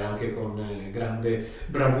esperienza e anche con grande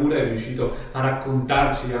bravura è riuscito a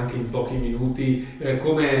raccontarci anche in pochi minuti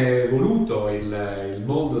come è evoluto il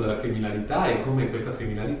mondo della criminalità e come questa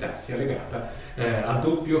criminalità sia legata a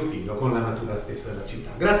doppio filo con la natura stessa della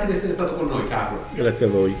città. Grazie di essere stato con noi, Carlo. Grazie a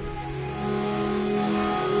voi.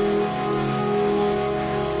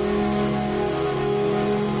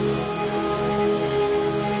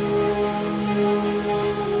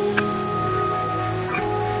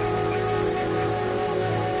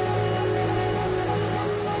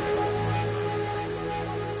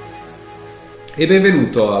 E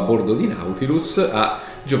benvenuto a bordo di Nautilus a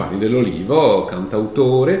Giovanni Dell'Olivo,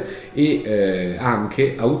 cantautore e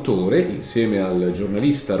anche autore, insieme al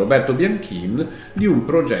giornalista Roberto Bianchin, di un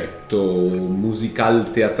progetto musical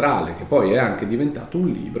teatrale che poi è anche diventato un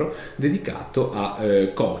libro dedicato a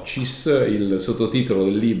Cocis. Il sottotitolo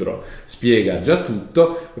del libro spiega già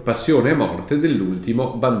tutto: Passione e morte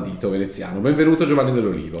dell'ultimo bandito veneziano. Benvenuto Giovanni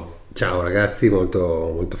Dell'Olivo. Ciao ragazzi,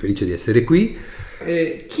 molto, molto felice di essere qui.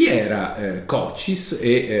 Chi era Cocis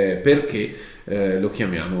e perché lo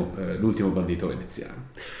chiamiamo l'ultimo bandito veneziano?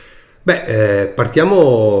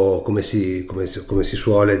 Partiamo come si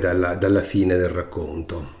suole dalla fine del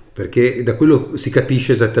racconto, perché da quello si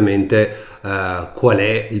capisce esattamente qual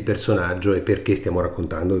è il personaggio e perché stiamo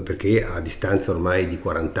raccontando, e perché a distanza ormai di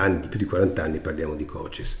 40 anni, di più di 40 anni, parliamo di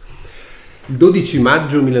Cocis. Il 12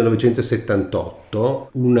 maggio 1978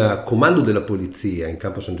 un comando della polizia in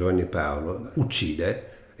campo San Giovanni e Paolo uccide,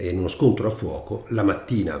 in uno scontro a fuoco, la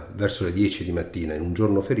mattina, verso le 10 di mattina, in un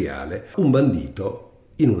giorno feriale, un bandito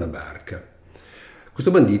in una barca. Questo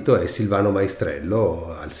bandito è Silvano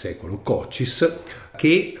Maestrello, al secolo Cocis,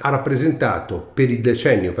 che ha rappresentato per il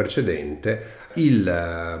decennio precedente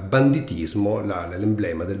il banditismo,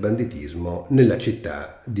 l'emblema del banditismo nella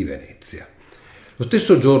città di Venezia. Lo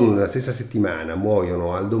stesso giorno, nella stessa settimana,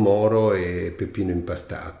 muoiono Aldo Moro e Peppino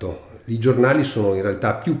Impastato. I giornali sono in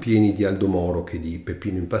realtà più pieni di Aldo Moro che di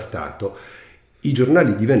Peppino Impastato. I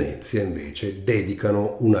giornali di Venezia invece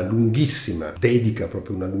dedicano un lunghissimo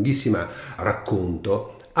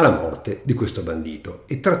racconto alla morte di questo bandito.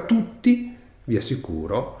 E tra tutti, vi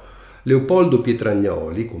assicuro, Leopoldo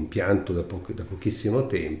Pietragnoli, compianto da pochissimo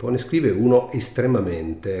tempo, ne scrive uno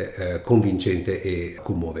estremamente convincente e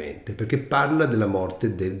commovente, perché parla della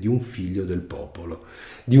morte di un figlio del popolo,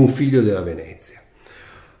 di un figlio della Venezia.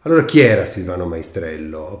 Allora, chi era Silvano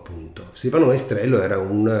Maestrello, appunto? Silvano Maestrello era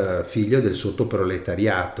un figlio del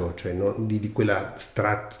sottoproletariato, cioè di quella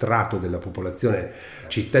strato della popolazione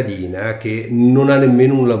cittadina che non ha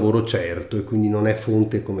nemmeno un lavoro certo e quindi non è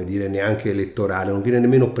fonte, come dire, neanche elettorale, non viene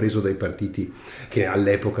nemmeno preso dai partiti che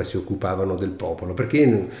all'epoca si occupavano del popolo,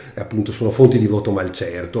 perché appunto sono fonti di voto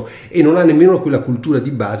malcerto, e non ha nemmeno quella cultura di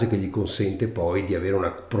base che gli consente poi di avere una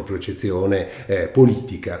propriocezione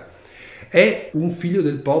politica. È un figlio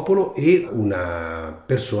del popolo e una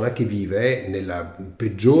persona che vive nella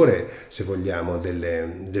peggiore, se vogliamo,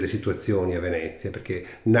 delle situazioni a Venezia, perché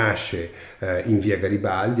nasce in via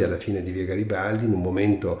Garibaldi, alla fine di via Garibaldi, in un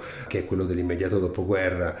momento che è quello dell'immediato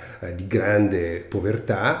dopoguerra di grande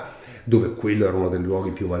povertà, dove quello era uno dei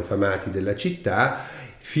luoghi più malfamati della città,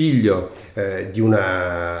 figlio di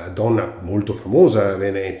una donna molto famosa a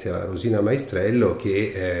Venezia, la Rosina Maestrello,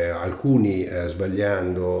 che alcuni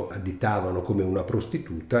sbagliando additavano come una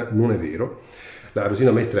prostituta. Non è vero. La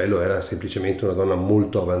Rosina Maestrello era semplicemente una donna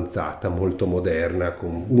molto avanzata, molto moderna,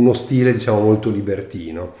 con uno stile, diciamo, molto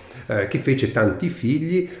libertino, che fece tanti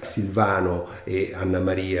figli, Silvano e Anna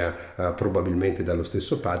Maria, probabilmente dallo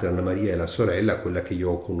stesso padre. Anna Maria è la sorella, quella che io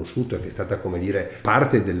ho conosciuto e che è stata, come dire,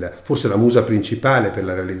 parte forse la musa principale per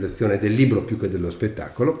la realizzazione del libro più che dello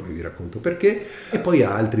spettacolo, poi vi racconto perché, e poi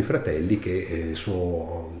ha altri fratelli che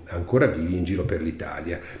sono ancora vivi in giro per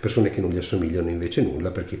l'Italia, persone che non gli assomigliano invece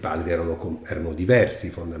nulla, perché i padri erano diversi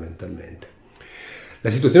fondamentalmente. La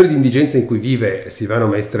situazione di indigenza in cui vive Silvano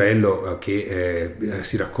Maestrello, che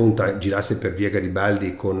si racconta girasse per via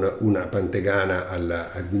Garibaldi con una pantegana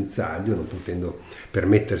al guinzaglio, non potendo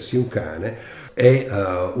permettersi un cane, è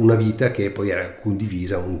una vita che poi era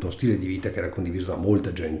condivisa, uno stile di vita che era condiviso da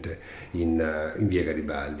molta gente in via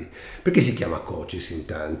Garibaldi. Perché si chiama Cocis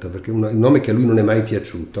intanto? Perché è un nome che a lui non è mai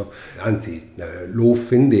piaciuto, anzi lo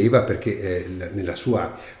offendeva, perché nella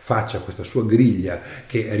sua faccia, questa sua griglia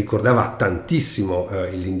che ricordava tantissimo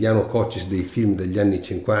l'indiano Cocis dei film degli anni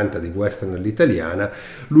 50, dei western all'italiana,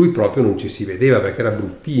 lui proprio non ci si vedeva, perché era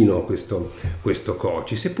bruttino questo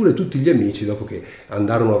Cocis. Eppure tutti gli amici, dopo che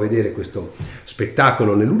andarono a vedere questo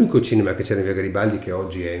spettacolo nell'unico cinema che c'era in via Garibaldi, che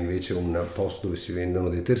oggi è invece un posto dove si vendono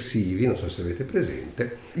detersivi, non so se avete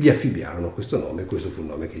presente, gli affibbiarono questo nome, e questo fu un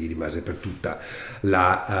nome che gli rimase per tutta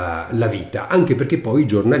la vita, anche perché poi i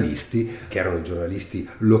giornalisti, che erano i giornalisti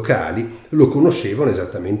locali, lo conoscevano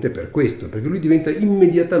esattamente per questo, perché lui diventa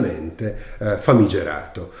immediatamente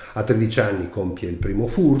famigerato. A 13 anni compie il primo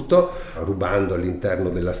furto, rubando all'interno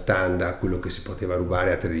della standa quello che si poteva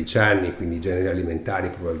rubare a 13 anni, quindi generi alimentari,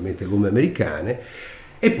 probabilmente gomme americane,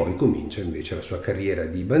 e poi comincia invece la sua carriera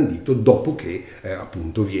di bandito dopo che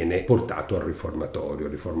appunto viene portato al riformatorio.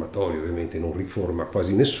 Il riformatorio ovviamente non riforma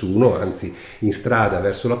quasi nessuno, anzi in strada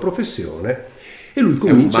verso la professione, e lui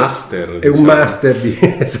comincia... È un master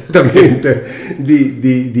esattamente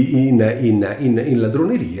in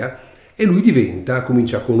ladroneria, e lui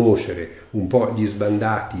comincia a conoscere un po' gli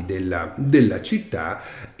sbandati della città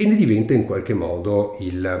e ne diventa in qualche modo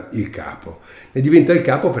il capo. Ne diventa il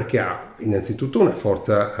capo perché ha innanzitutto una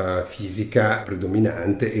forza fisica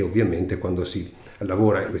predominante, e ovviamente quando si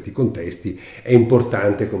lavora in questi contesti è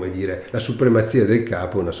importante, come dire, la supremazia del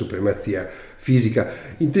capo, una supremazia fisica.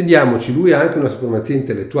 Intendiamoci, lui ha anche una supremazia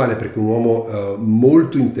intellettuale, perché è un uomo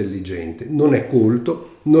molto intelligente, non è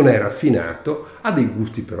colto, non è raffinato, ha dei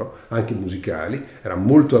gusti però anche musicali, era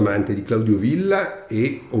molto amante di Claudio Villa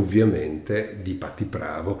e ovviamente di Patti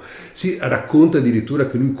Pravo. Si racconta addirittura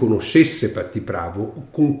che lui conoscesse Patti Pravo.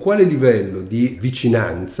 Con quale livello di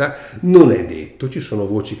vicinanza non è detto, ci sono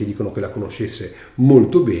voci che dicono che la conoscesse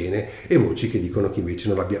molto bene e voci che dicono che invece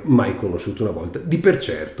non l'abbia mai conosciuto una volta. Di per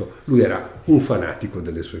certo lui era un fanatico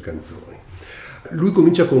delle sue canzoni. Lui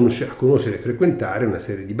comincia a conoscere e frequentare una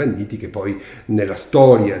serie di banditi che poi nella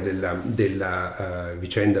storia della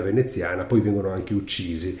vicenda veneziana poi vengono anche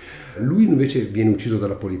uccisi. Lui invece viene ucciso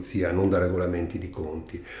dalla polizia, non da regolamenti di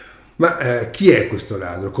conti. Ma chi è questo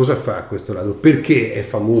ladro? Cosa fa questo ladro? Perché è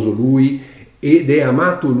famoso lui ed è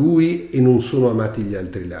amato lui e non sono amati gli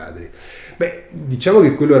altri ladri? Beh, diciamo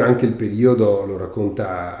che quello era anche il periodo, lo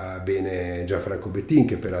racconta bene Gianfranco Bettin,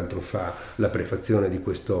 che peraltro fa la prefazione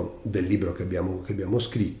del libro che abbiamo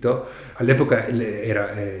scritto. All'epoca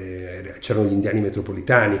c'erano gli indiani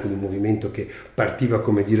metropolitani, quindi un movimento che partiva,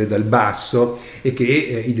 come dire, dal basso e che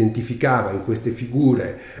identificava in queste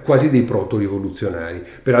figure quasi dei proto-rivoluzionari.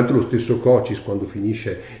 Peraltro lo stesso Cocis, quando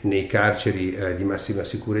finisce nei carceri di massima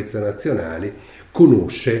sicurezza nazionali,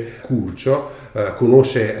 conosce Curcio,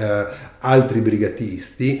 conosce altri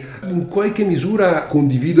brigatisti, in qualche misura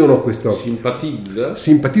condividono questo.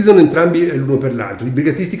 Simpatizzano entrambi l'uno per l'altro. I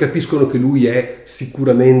brigatisti capiscono che lui è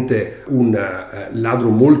sicuramente un ladro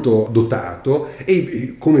molto dotato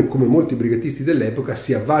e come molti brigatisti dell'epoca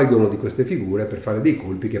si avvalgono di queste figure per fare dei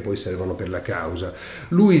colpi che poi servono per la causa.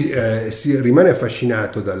 Lui rimane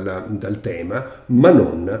affascinato dal tema, ma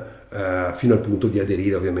non fino al punto di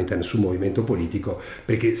aderire ovviamente a nessun movimento politico,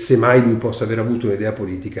 perché semmai lui possa aver avuto un'idea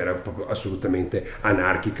politica era proprio assolutamente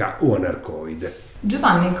anarchica o anarcoide.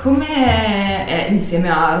 Giovanni, come è insieme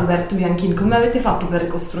a Roberto Bianchin, come avete fatto per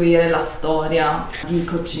ricostruire la storia di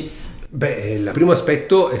Cochise? Il primo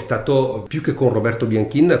aspetto è stato più che con Roberto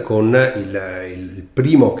Bianchin, con il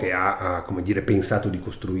primo che ha come dire, pensato di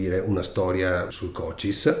costruire una storia sul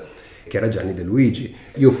Cochise, che era Gianni De Luigi.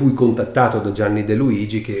 Io fui contattato da Gianni De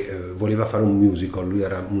Luigi che voleva fare un musical, lui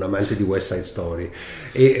era un amante di West Side Story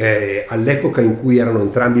e all'epoca in cui erano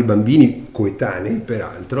entrambi bambini, coetanei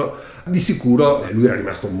peraltro, di sicuro lui era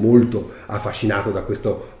rimasto molto affascinato da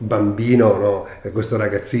questo bambino, no? Questo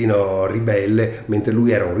ragazzino ribelle, mentre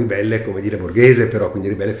lui era un ribelle, come dire, borghese, però quindi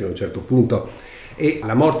ribelle fino a un certo punto. E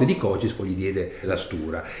la morte di Cochise poi gli diede la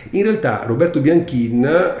stura. In realtà Roberto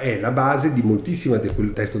Bianchin è la base di moltissima di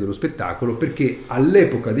quel testo dello spettacolo, perché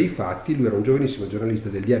all'epoca dei fatti lui era un giovanissimo giornalista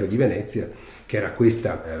del Diario di Venezia, che era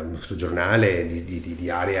questo giornale di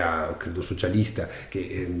area credo socialista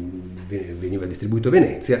che veniva distribuito a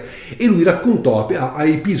Venezia, e lui raccontò a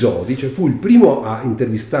episodi, cioè fu il primo a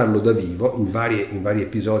intervistarlo da vivo in vari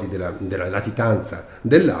episodi della latitanza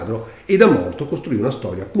del ladro, e da morto costruì una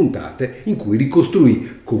storia a puntate in cui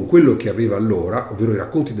ricostruì con quello che aveva allora, ovvero i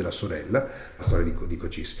racconti della sorella, la storia di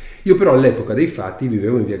Cochise. Io però all'epoca dei fatti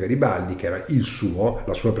vivevo in via Garibaldi, che era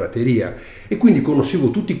la sua prateria, e quindi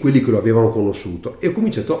conoscevo tutti quelli che lo avevano conosciuto e ho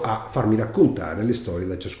cominciato a farmi raccontare le storie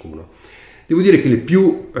da ciascuno. Devo dire che le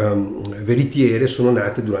più veritiere sono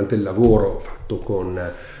nate durante il lavoro fatto con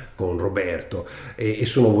Roberto e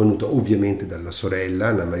sono venuto ovviamente dalla sorella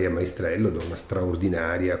Anna Maria Maestrello, donna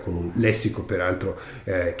straordinaria, con un lessico peraltro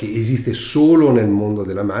che esiste solo nel mondo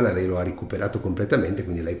della mala. Lei lo ha recuperato completamente,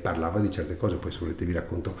 quindi lei parlava di certe cose. Poi se volete vi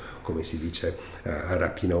racconto come si dice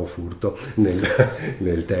rapina o furto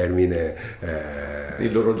nel termine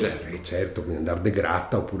il loro gergo. Certo, quindi andare de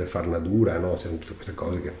gratta oppure farnadura, no? Tutte queste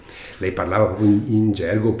cose che lei parlava proprio in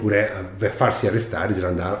gergo, oppure farsi arrestare,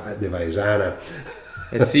 andare de Vaesana.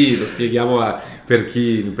 Sì, lo spieghiamo per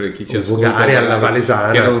chi ci ascolta, vogare alla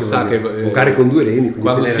valesana, che non sa che vogare con due remi,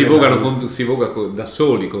 quando si voga da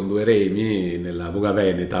soli con due remi nella voga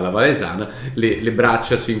veneta alla valesana, le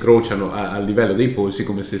braccia si incrociano al livello dei polsi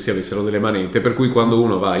come se si avessero delle manette, per cui quando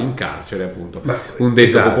uno va in carcere, appunto, un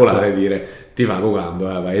detto popolare è dire ti va vogando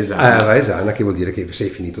a Vaesana. Vaesana, che vuol dire che sei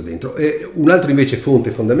finito dentro. Un altro invece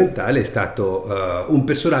fonte fondamentale è stato un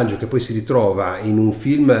personaggio che poi si ritrova in un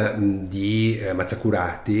film di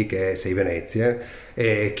Mazzacurati, che è Sei Venezia,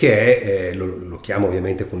 che è, lo chiamo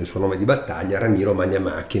ovviamente con il suo nome di battaglia, Ramiro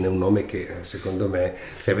Magnamacchine, un nome che secondo me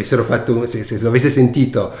se lo avesse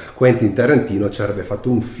sentito Quentin Tarantino ci avrebbe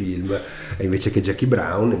fatto un film, invece che Jackie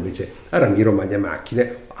Brown, invece Ramiro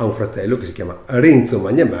Magnamacchine ha un fratello che si chiama Renzo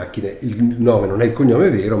Magnamacchine. Il nome non è il cognome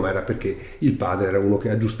vero, ma era perché il padre era uno che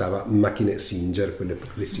aggiustava macchine Singer,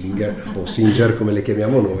 le Singer o Singer come le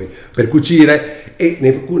chiamiamo noi, per cucire, e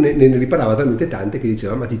ne riparava talmente tante che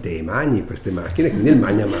diceva ma ti te magni queste macchine, quindi il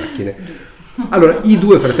Magnamacchine. Allora i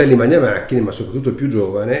due fratelli Magnamacchine, ma soprattutto il più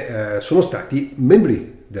giovane, sono stati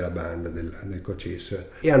membri della banda del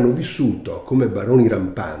Cochise e hanno vissuto come baroni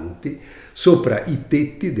rampanti sopra i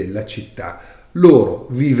tetti della città. Loro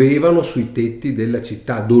vivevano sui tetti della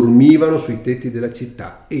città, dormivano sui tetti della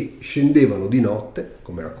città e scendevano di notte,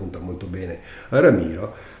 come racconta molto bene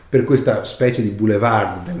Ramiro, per questa specie di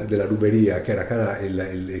boulevard della ruberia che era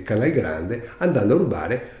il Canal Grande, andando a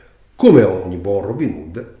rubare, come ogni buon Robin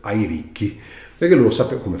Hood, ai ricchi. Perché loro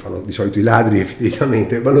sapevano, come fanno di solito i ladri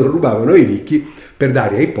effettivamente, ma loro rubavano ai ricchi per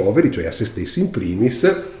dare ai poveri, cioè a se stessi in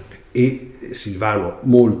primis, e Silvano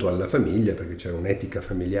molto alla famiglia, perché c'era un'etica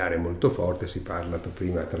familiare molto forte. Si parla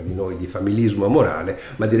prima tra di noi di familismo amorale,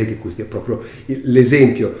 ma direi che questo è proprio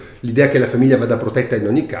l'esempio. L'idea che la famiglia vada protetta in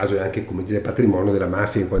ogni caso è anche, come dire, patrimonio della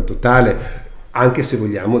mafia in quanto tale, anche se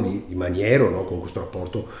vogliamo di Maniero, no? Con questo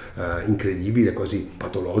rapporto incredibile, quasi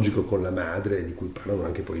patologico con la madre, di cui parlano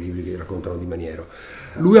anche poi i libri che raccontano di Maniero.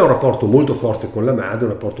 Lui ha un rapporto molto forte con la madre,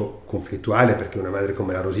 un rapporto conflittuale, perché una madre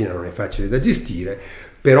come la Rosina non è facile da gestire,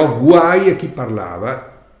 però guai a chi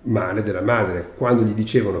parlava male della madre. Quando gli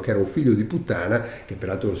dicevano che era un figlio di puttana, che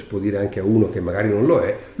peraltro lo si può dire anche a uno che magari non lo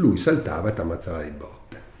è, lui saltava e t'ammazzava di botte.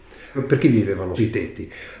 Perché vivevano sui tetti?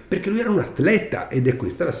 Perché lui era un atleta, ed è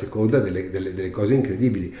questa la seconda delle cose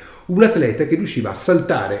incredibili. Un atleta che riusciva a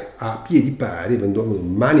saltare a piedi pari, avendo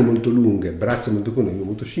mani molto lunghe, braccia molto coniglie,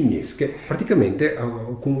 molto scimmiesche, praticamente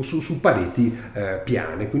su pareti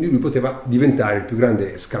piane. Quindi lui poteva diventare il più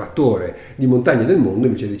grande scalatore di montagne del mondo,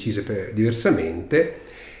 invece decise diversamente.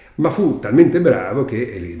 Ma fu talmente bravo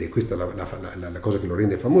che, ed è questa la cosa che lo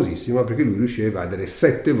rende famosissimo, perché lui riusciva a evadere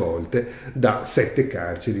 7 volte da 7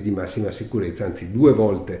 carceri di massima sicurezza, anzi 2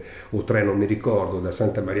 volte o 3, non mi ricordo, da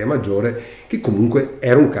Santa Maria Maggiore, che comunque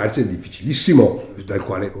era un carcere difficilissimo dal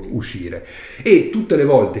quale uscire. E tutte le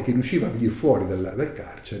volte che riusciva a venire fuori dal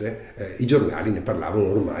carcere, i giornali ne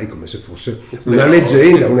parlavano ormai come se fosse una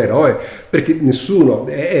leggenda, un eroe, perché nessuno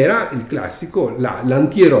era il classico,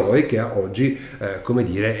 l'antieroe che oggi, come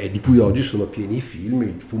dire, di cui oggi sono pieni i film,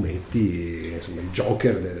 i fumetti, insomma il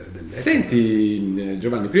Joker dell'epoca. Senti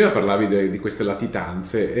Giovanni, prima parlavi di queste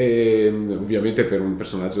latitanze e ovviamente per un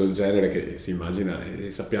personaggio del genere che si immagina e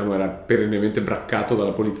sappiamo era perennemente braccato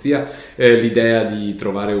dalla polizia, l'idea di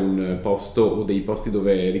trovare un posto o dei posti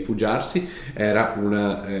dove rifugiarsi era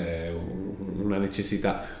una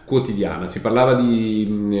necessità quotidiana. Si parlava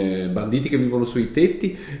di banditi che vivono sui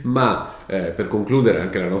tetti, ma per concludere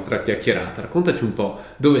anche la nostra chiacchierata, raccontaci un po'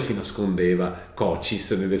 dove si nascondeva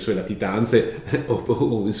Cochis nelle sue latitanze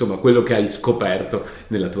o insomma quello che hai scoperto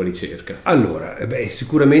nella tua ricerca. Allora,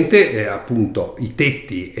 sicuramente appunto i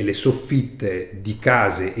tetti e le soffitte di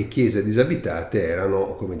case e chiese disabitate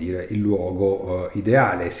erano, come dire, il luogo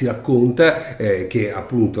ideale. Si racconta che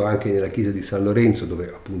appunto anche nella chiesa di San Lorenzo,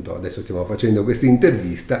 dove appunto adesso stiamo facendo questa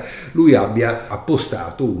intervista, lui abbia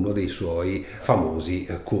appostato uno dei suoi famosi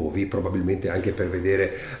covi, probabilmente anche per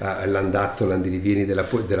vedere l'andazzo, l'andirivieni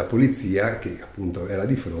della polizia che appunto era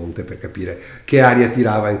di fronte, per capire che aria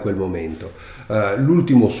tirava in quel momento.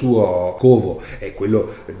 L'ultimo suo covo è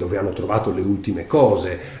quello dove hanno trovato le ultime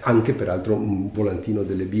cose, anche peraltro un volantino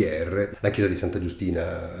delle BR, la chiesa di Santa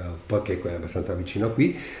Giustina, che è abbastanza vicino a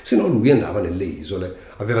qui, se no lui andava nelle isole.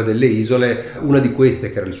 Aveva delle isole, una di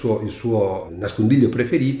queste che era il suo nascondiglio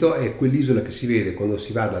preferito è quell'isola che si vede quando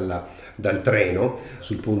si va dal treno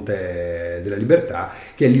sul Ponte della Libertà,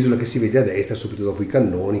 che è l'isola che si vede a destra subito dopo i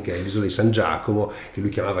cannoni, che è l'isola di San Giacomo, che lui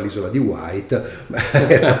chiamava l'isola di White.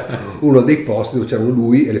 Era uno dei posti dove c'erano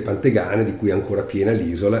lui e le pantegane, di cui è ancora piena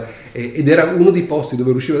l'isola, ed era uno dei posti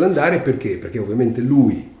dove riusciva ad andare. Perché ovviamente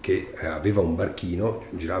lui, che aveva un barchino,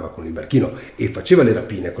 girava con il barchino e faceva le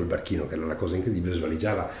rapine col barchino, che era la cosa incredibile,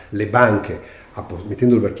 svaligiava le banche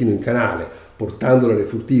mettendo il barchino in canale, portandola alle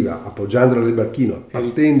furtiva, appoggiandola nel barchino,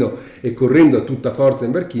 partendo e correndo a tutta forza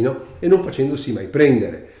in barchino e non facendosi mai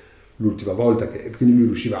prendere. L'ultima volta quindi lui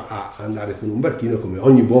riusciva a andare con un barchino, come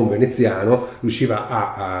ogni buon veneziano riusciva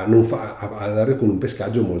a andare con un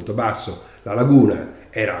pescaggio molto basso. La laguna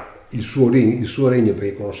era il suo regno,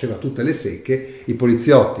 perché conosceva tutte le secche. I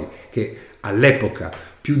poliziotti, che all'epoca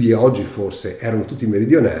più di oggi forse erano tutti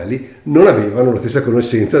meridionali, non avevano la stessa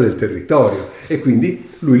conoscenza del territorio e quindi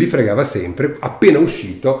lui li fregava sempre appena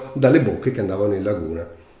uscito dalle bocche che andavano in laguna.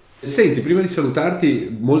 Senti, prima di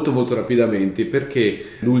salutarti molto rapidamente, perché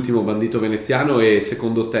l'ultimo bandito veneziano e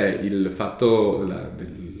secondo te il fatto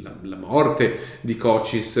la morte di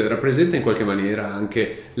Cochis rappresenta in qualche maniera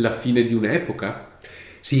anche la fine di un'epoca?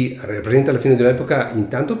 Sì, rappresenta la fine dell'epoca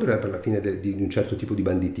intanto per la fine di un certo tipo di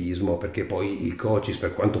banditismo, perché poi il Cochis,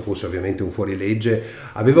 per quanto fosse ovviamente un fuorilegge,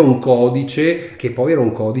 aveva un codice che poi era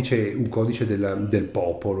un codice del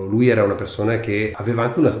popolo. Lui era una persona che aveva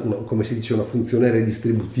anche come si dice, una funzione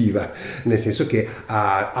redistributiva, nel senso che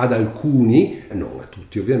ad alcuni, non a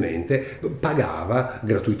tutti ovviamente, pagava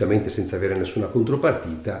gratuitamente senza avere nessuna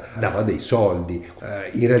contropartita, dava dei soldi.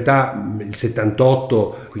 In realtà il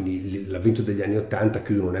 78, quindi l'avvento degli anni 80,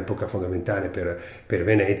 chiudono un'epoca fondamentale per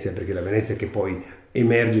Venezia, perché la Venezia che poi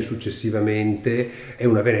emerge successivamente è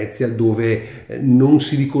una Venezia dove non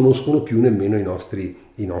si riconoscono più nemmeno i nostri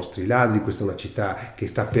ladri. Questa è una città che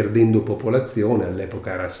sta perdendo popolazione,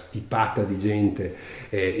 all'epoca era stipata di gente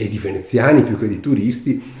e di veneziani più che di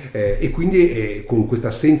turisti, e quindi con questa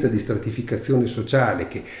assenza di stratificazione sociale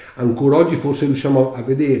che ancora oggi forse riusciamo a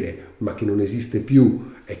vedere ma che non esiste più,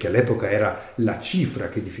 e che all'epoca era la cifra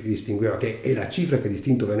che distingueva, che è la cifra che ha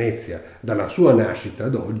distinto Venezia dalla sua nascita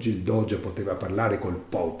ad oggi. Il doge poteva parlare col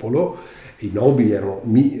popolo, i nobili erano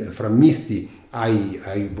frammisti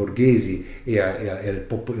ai borghesi e al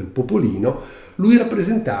popolino. Lui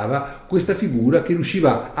rappresentava questa figura che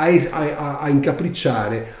riusciva a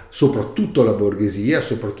incapricciare soprattutto la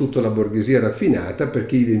borghesia raffinata,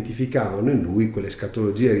 perché identificavano in lui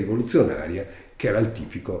quell'escatologia rivoluzionaria che era il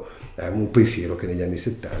tipico, un pensiero che negli anni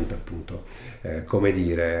 70 appunto, come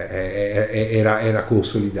dire, era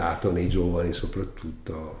consolidato nei giovani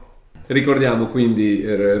soprattutto. Ricordiamo quindi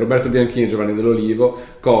Roberto Bianchini e Giovanni Dell'Olivo,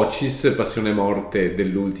 Cocis, Passione e Morte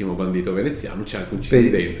dell'ultimo bandito veneziano, c'è anche un CD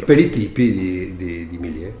dentro. Per i tipi di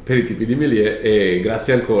Méliès. Per i tipi di Méliès, e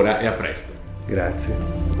grazie ancora e a presto.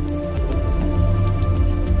 Grazie.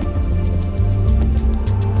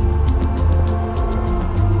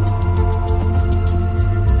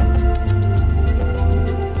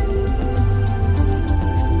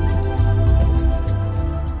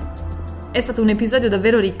 È stato un episodio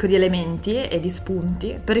davvero ricco di elementi e di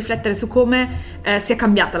spunti per riflettere su come sia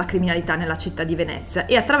cambiata la criminalità nella città di Venezia,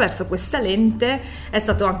 e attraverso questa lente è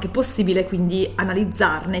stato anche possibile quindi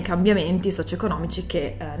analizzarne i cambiamenti socio-economici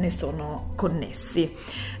che ne sono connessi,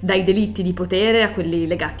 dai delitti di potere a quelli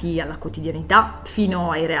legati alla quotidianità,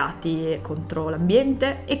 fino ai reati contro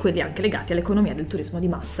l'ambiente e quelli anche legati all'economia del turismo di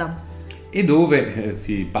massa. E dove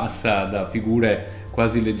si passa da figure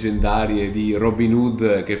quasi leggendarie di Robin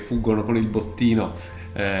Hood che fuggono con il bottino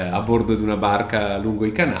a bordo di una barca lungo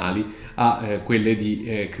i canali, a quelle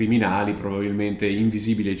di criminali probabilmente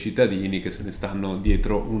invisibili ai cittadini che se ne stanno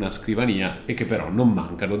dietro una scrivania e che però non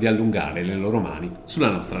mancano di allungare le loro mani sulla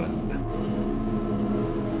nostra laguna.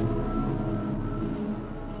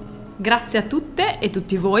 Grazie a tutte e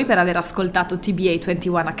tutti voi per aver ascoltato TBA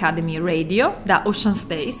 21 Academy Radio da Ocean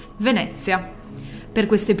Space, Venezia. Per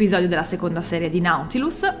questo episodio della seconda serie di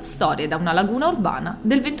Nautilus, Storie da una laguna urbana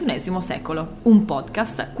del XXI secolo, un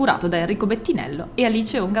podcast curato da Enrico Bettinello e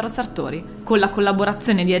Alice Ongaro Sartori, con la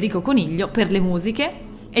collaborazione di Enrico Coniglio per le musiche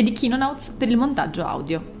e di Kinonauts per il montaggio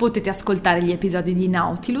audio. Potete ascoltare gli episodi di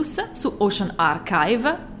Nautilus su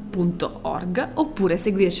oceanarchive.org oppure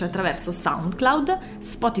seguirci attraverso SoundCloud,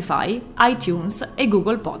 Spotify, iTunes e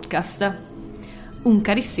Google Podcast. Un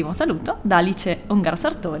carissimo saluto da Alice Ongaro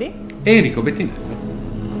Sartori e Enrico Bettinello.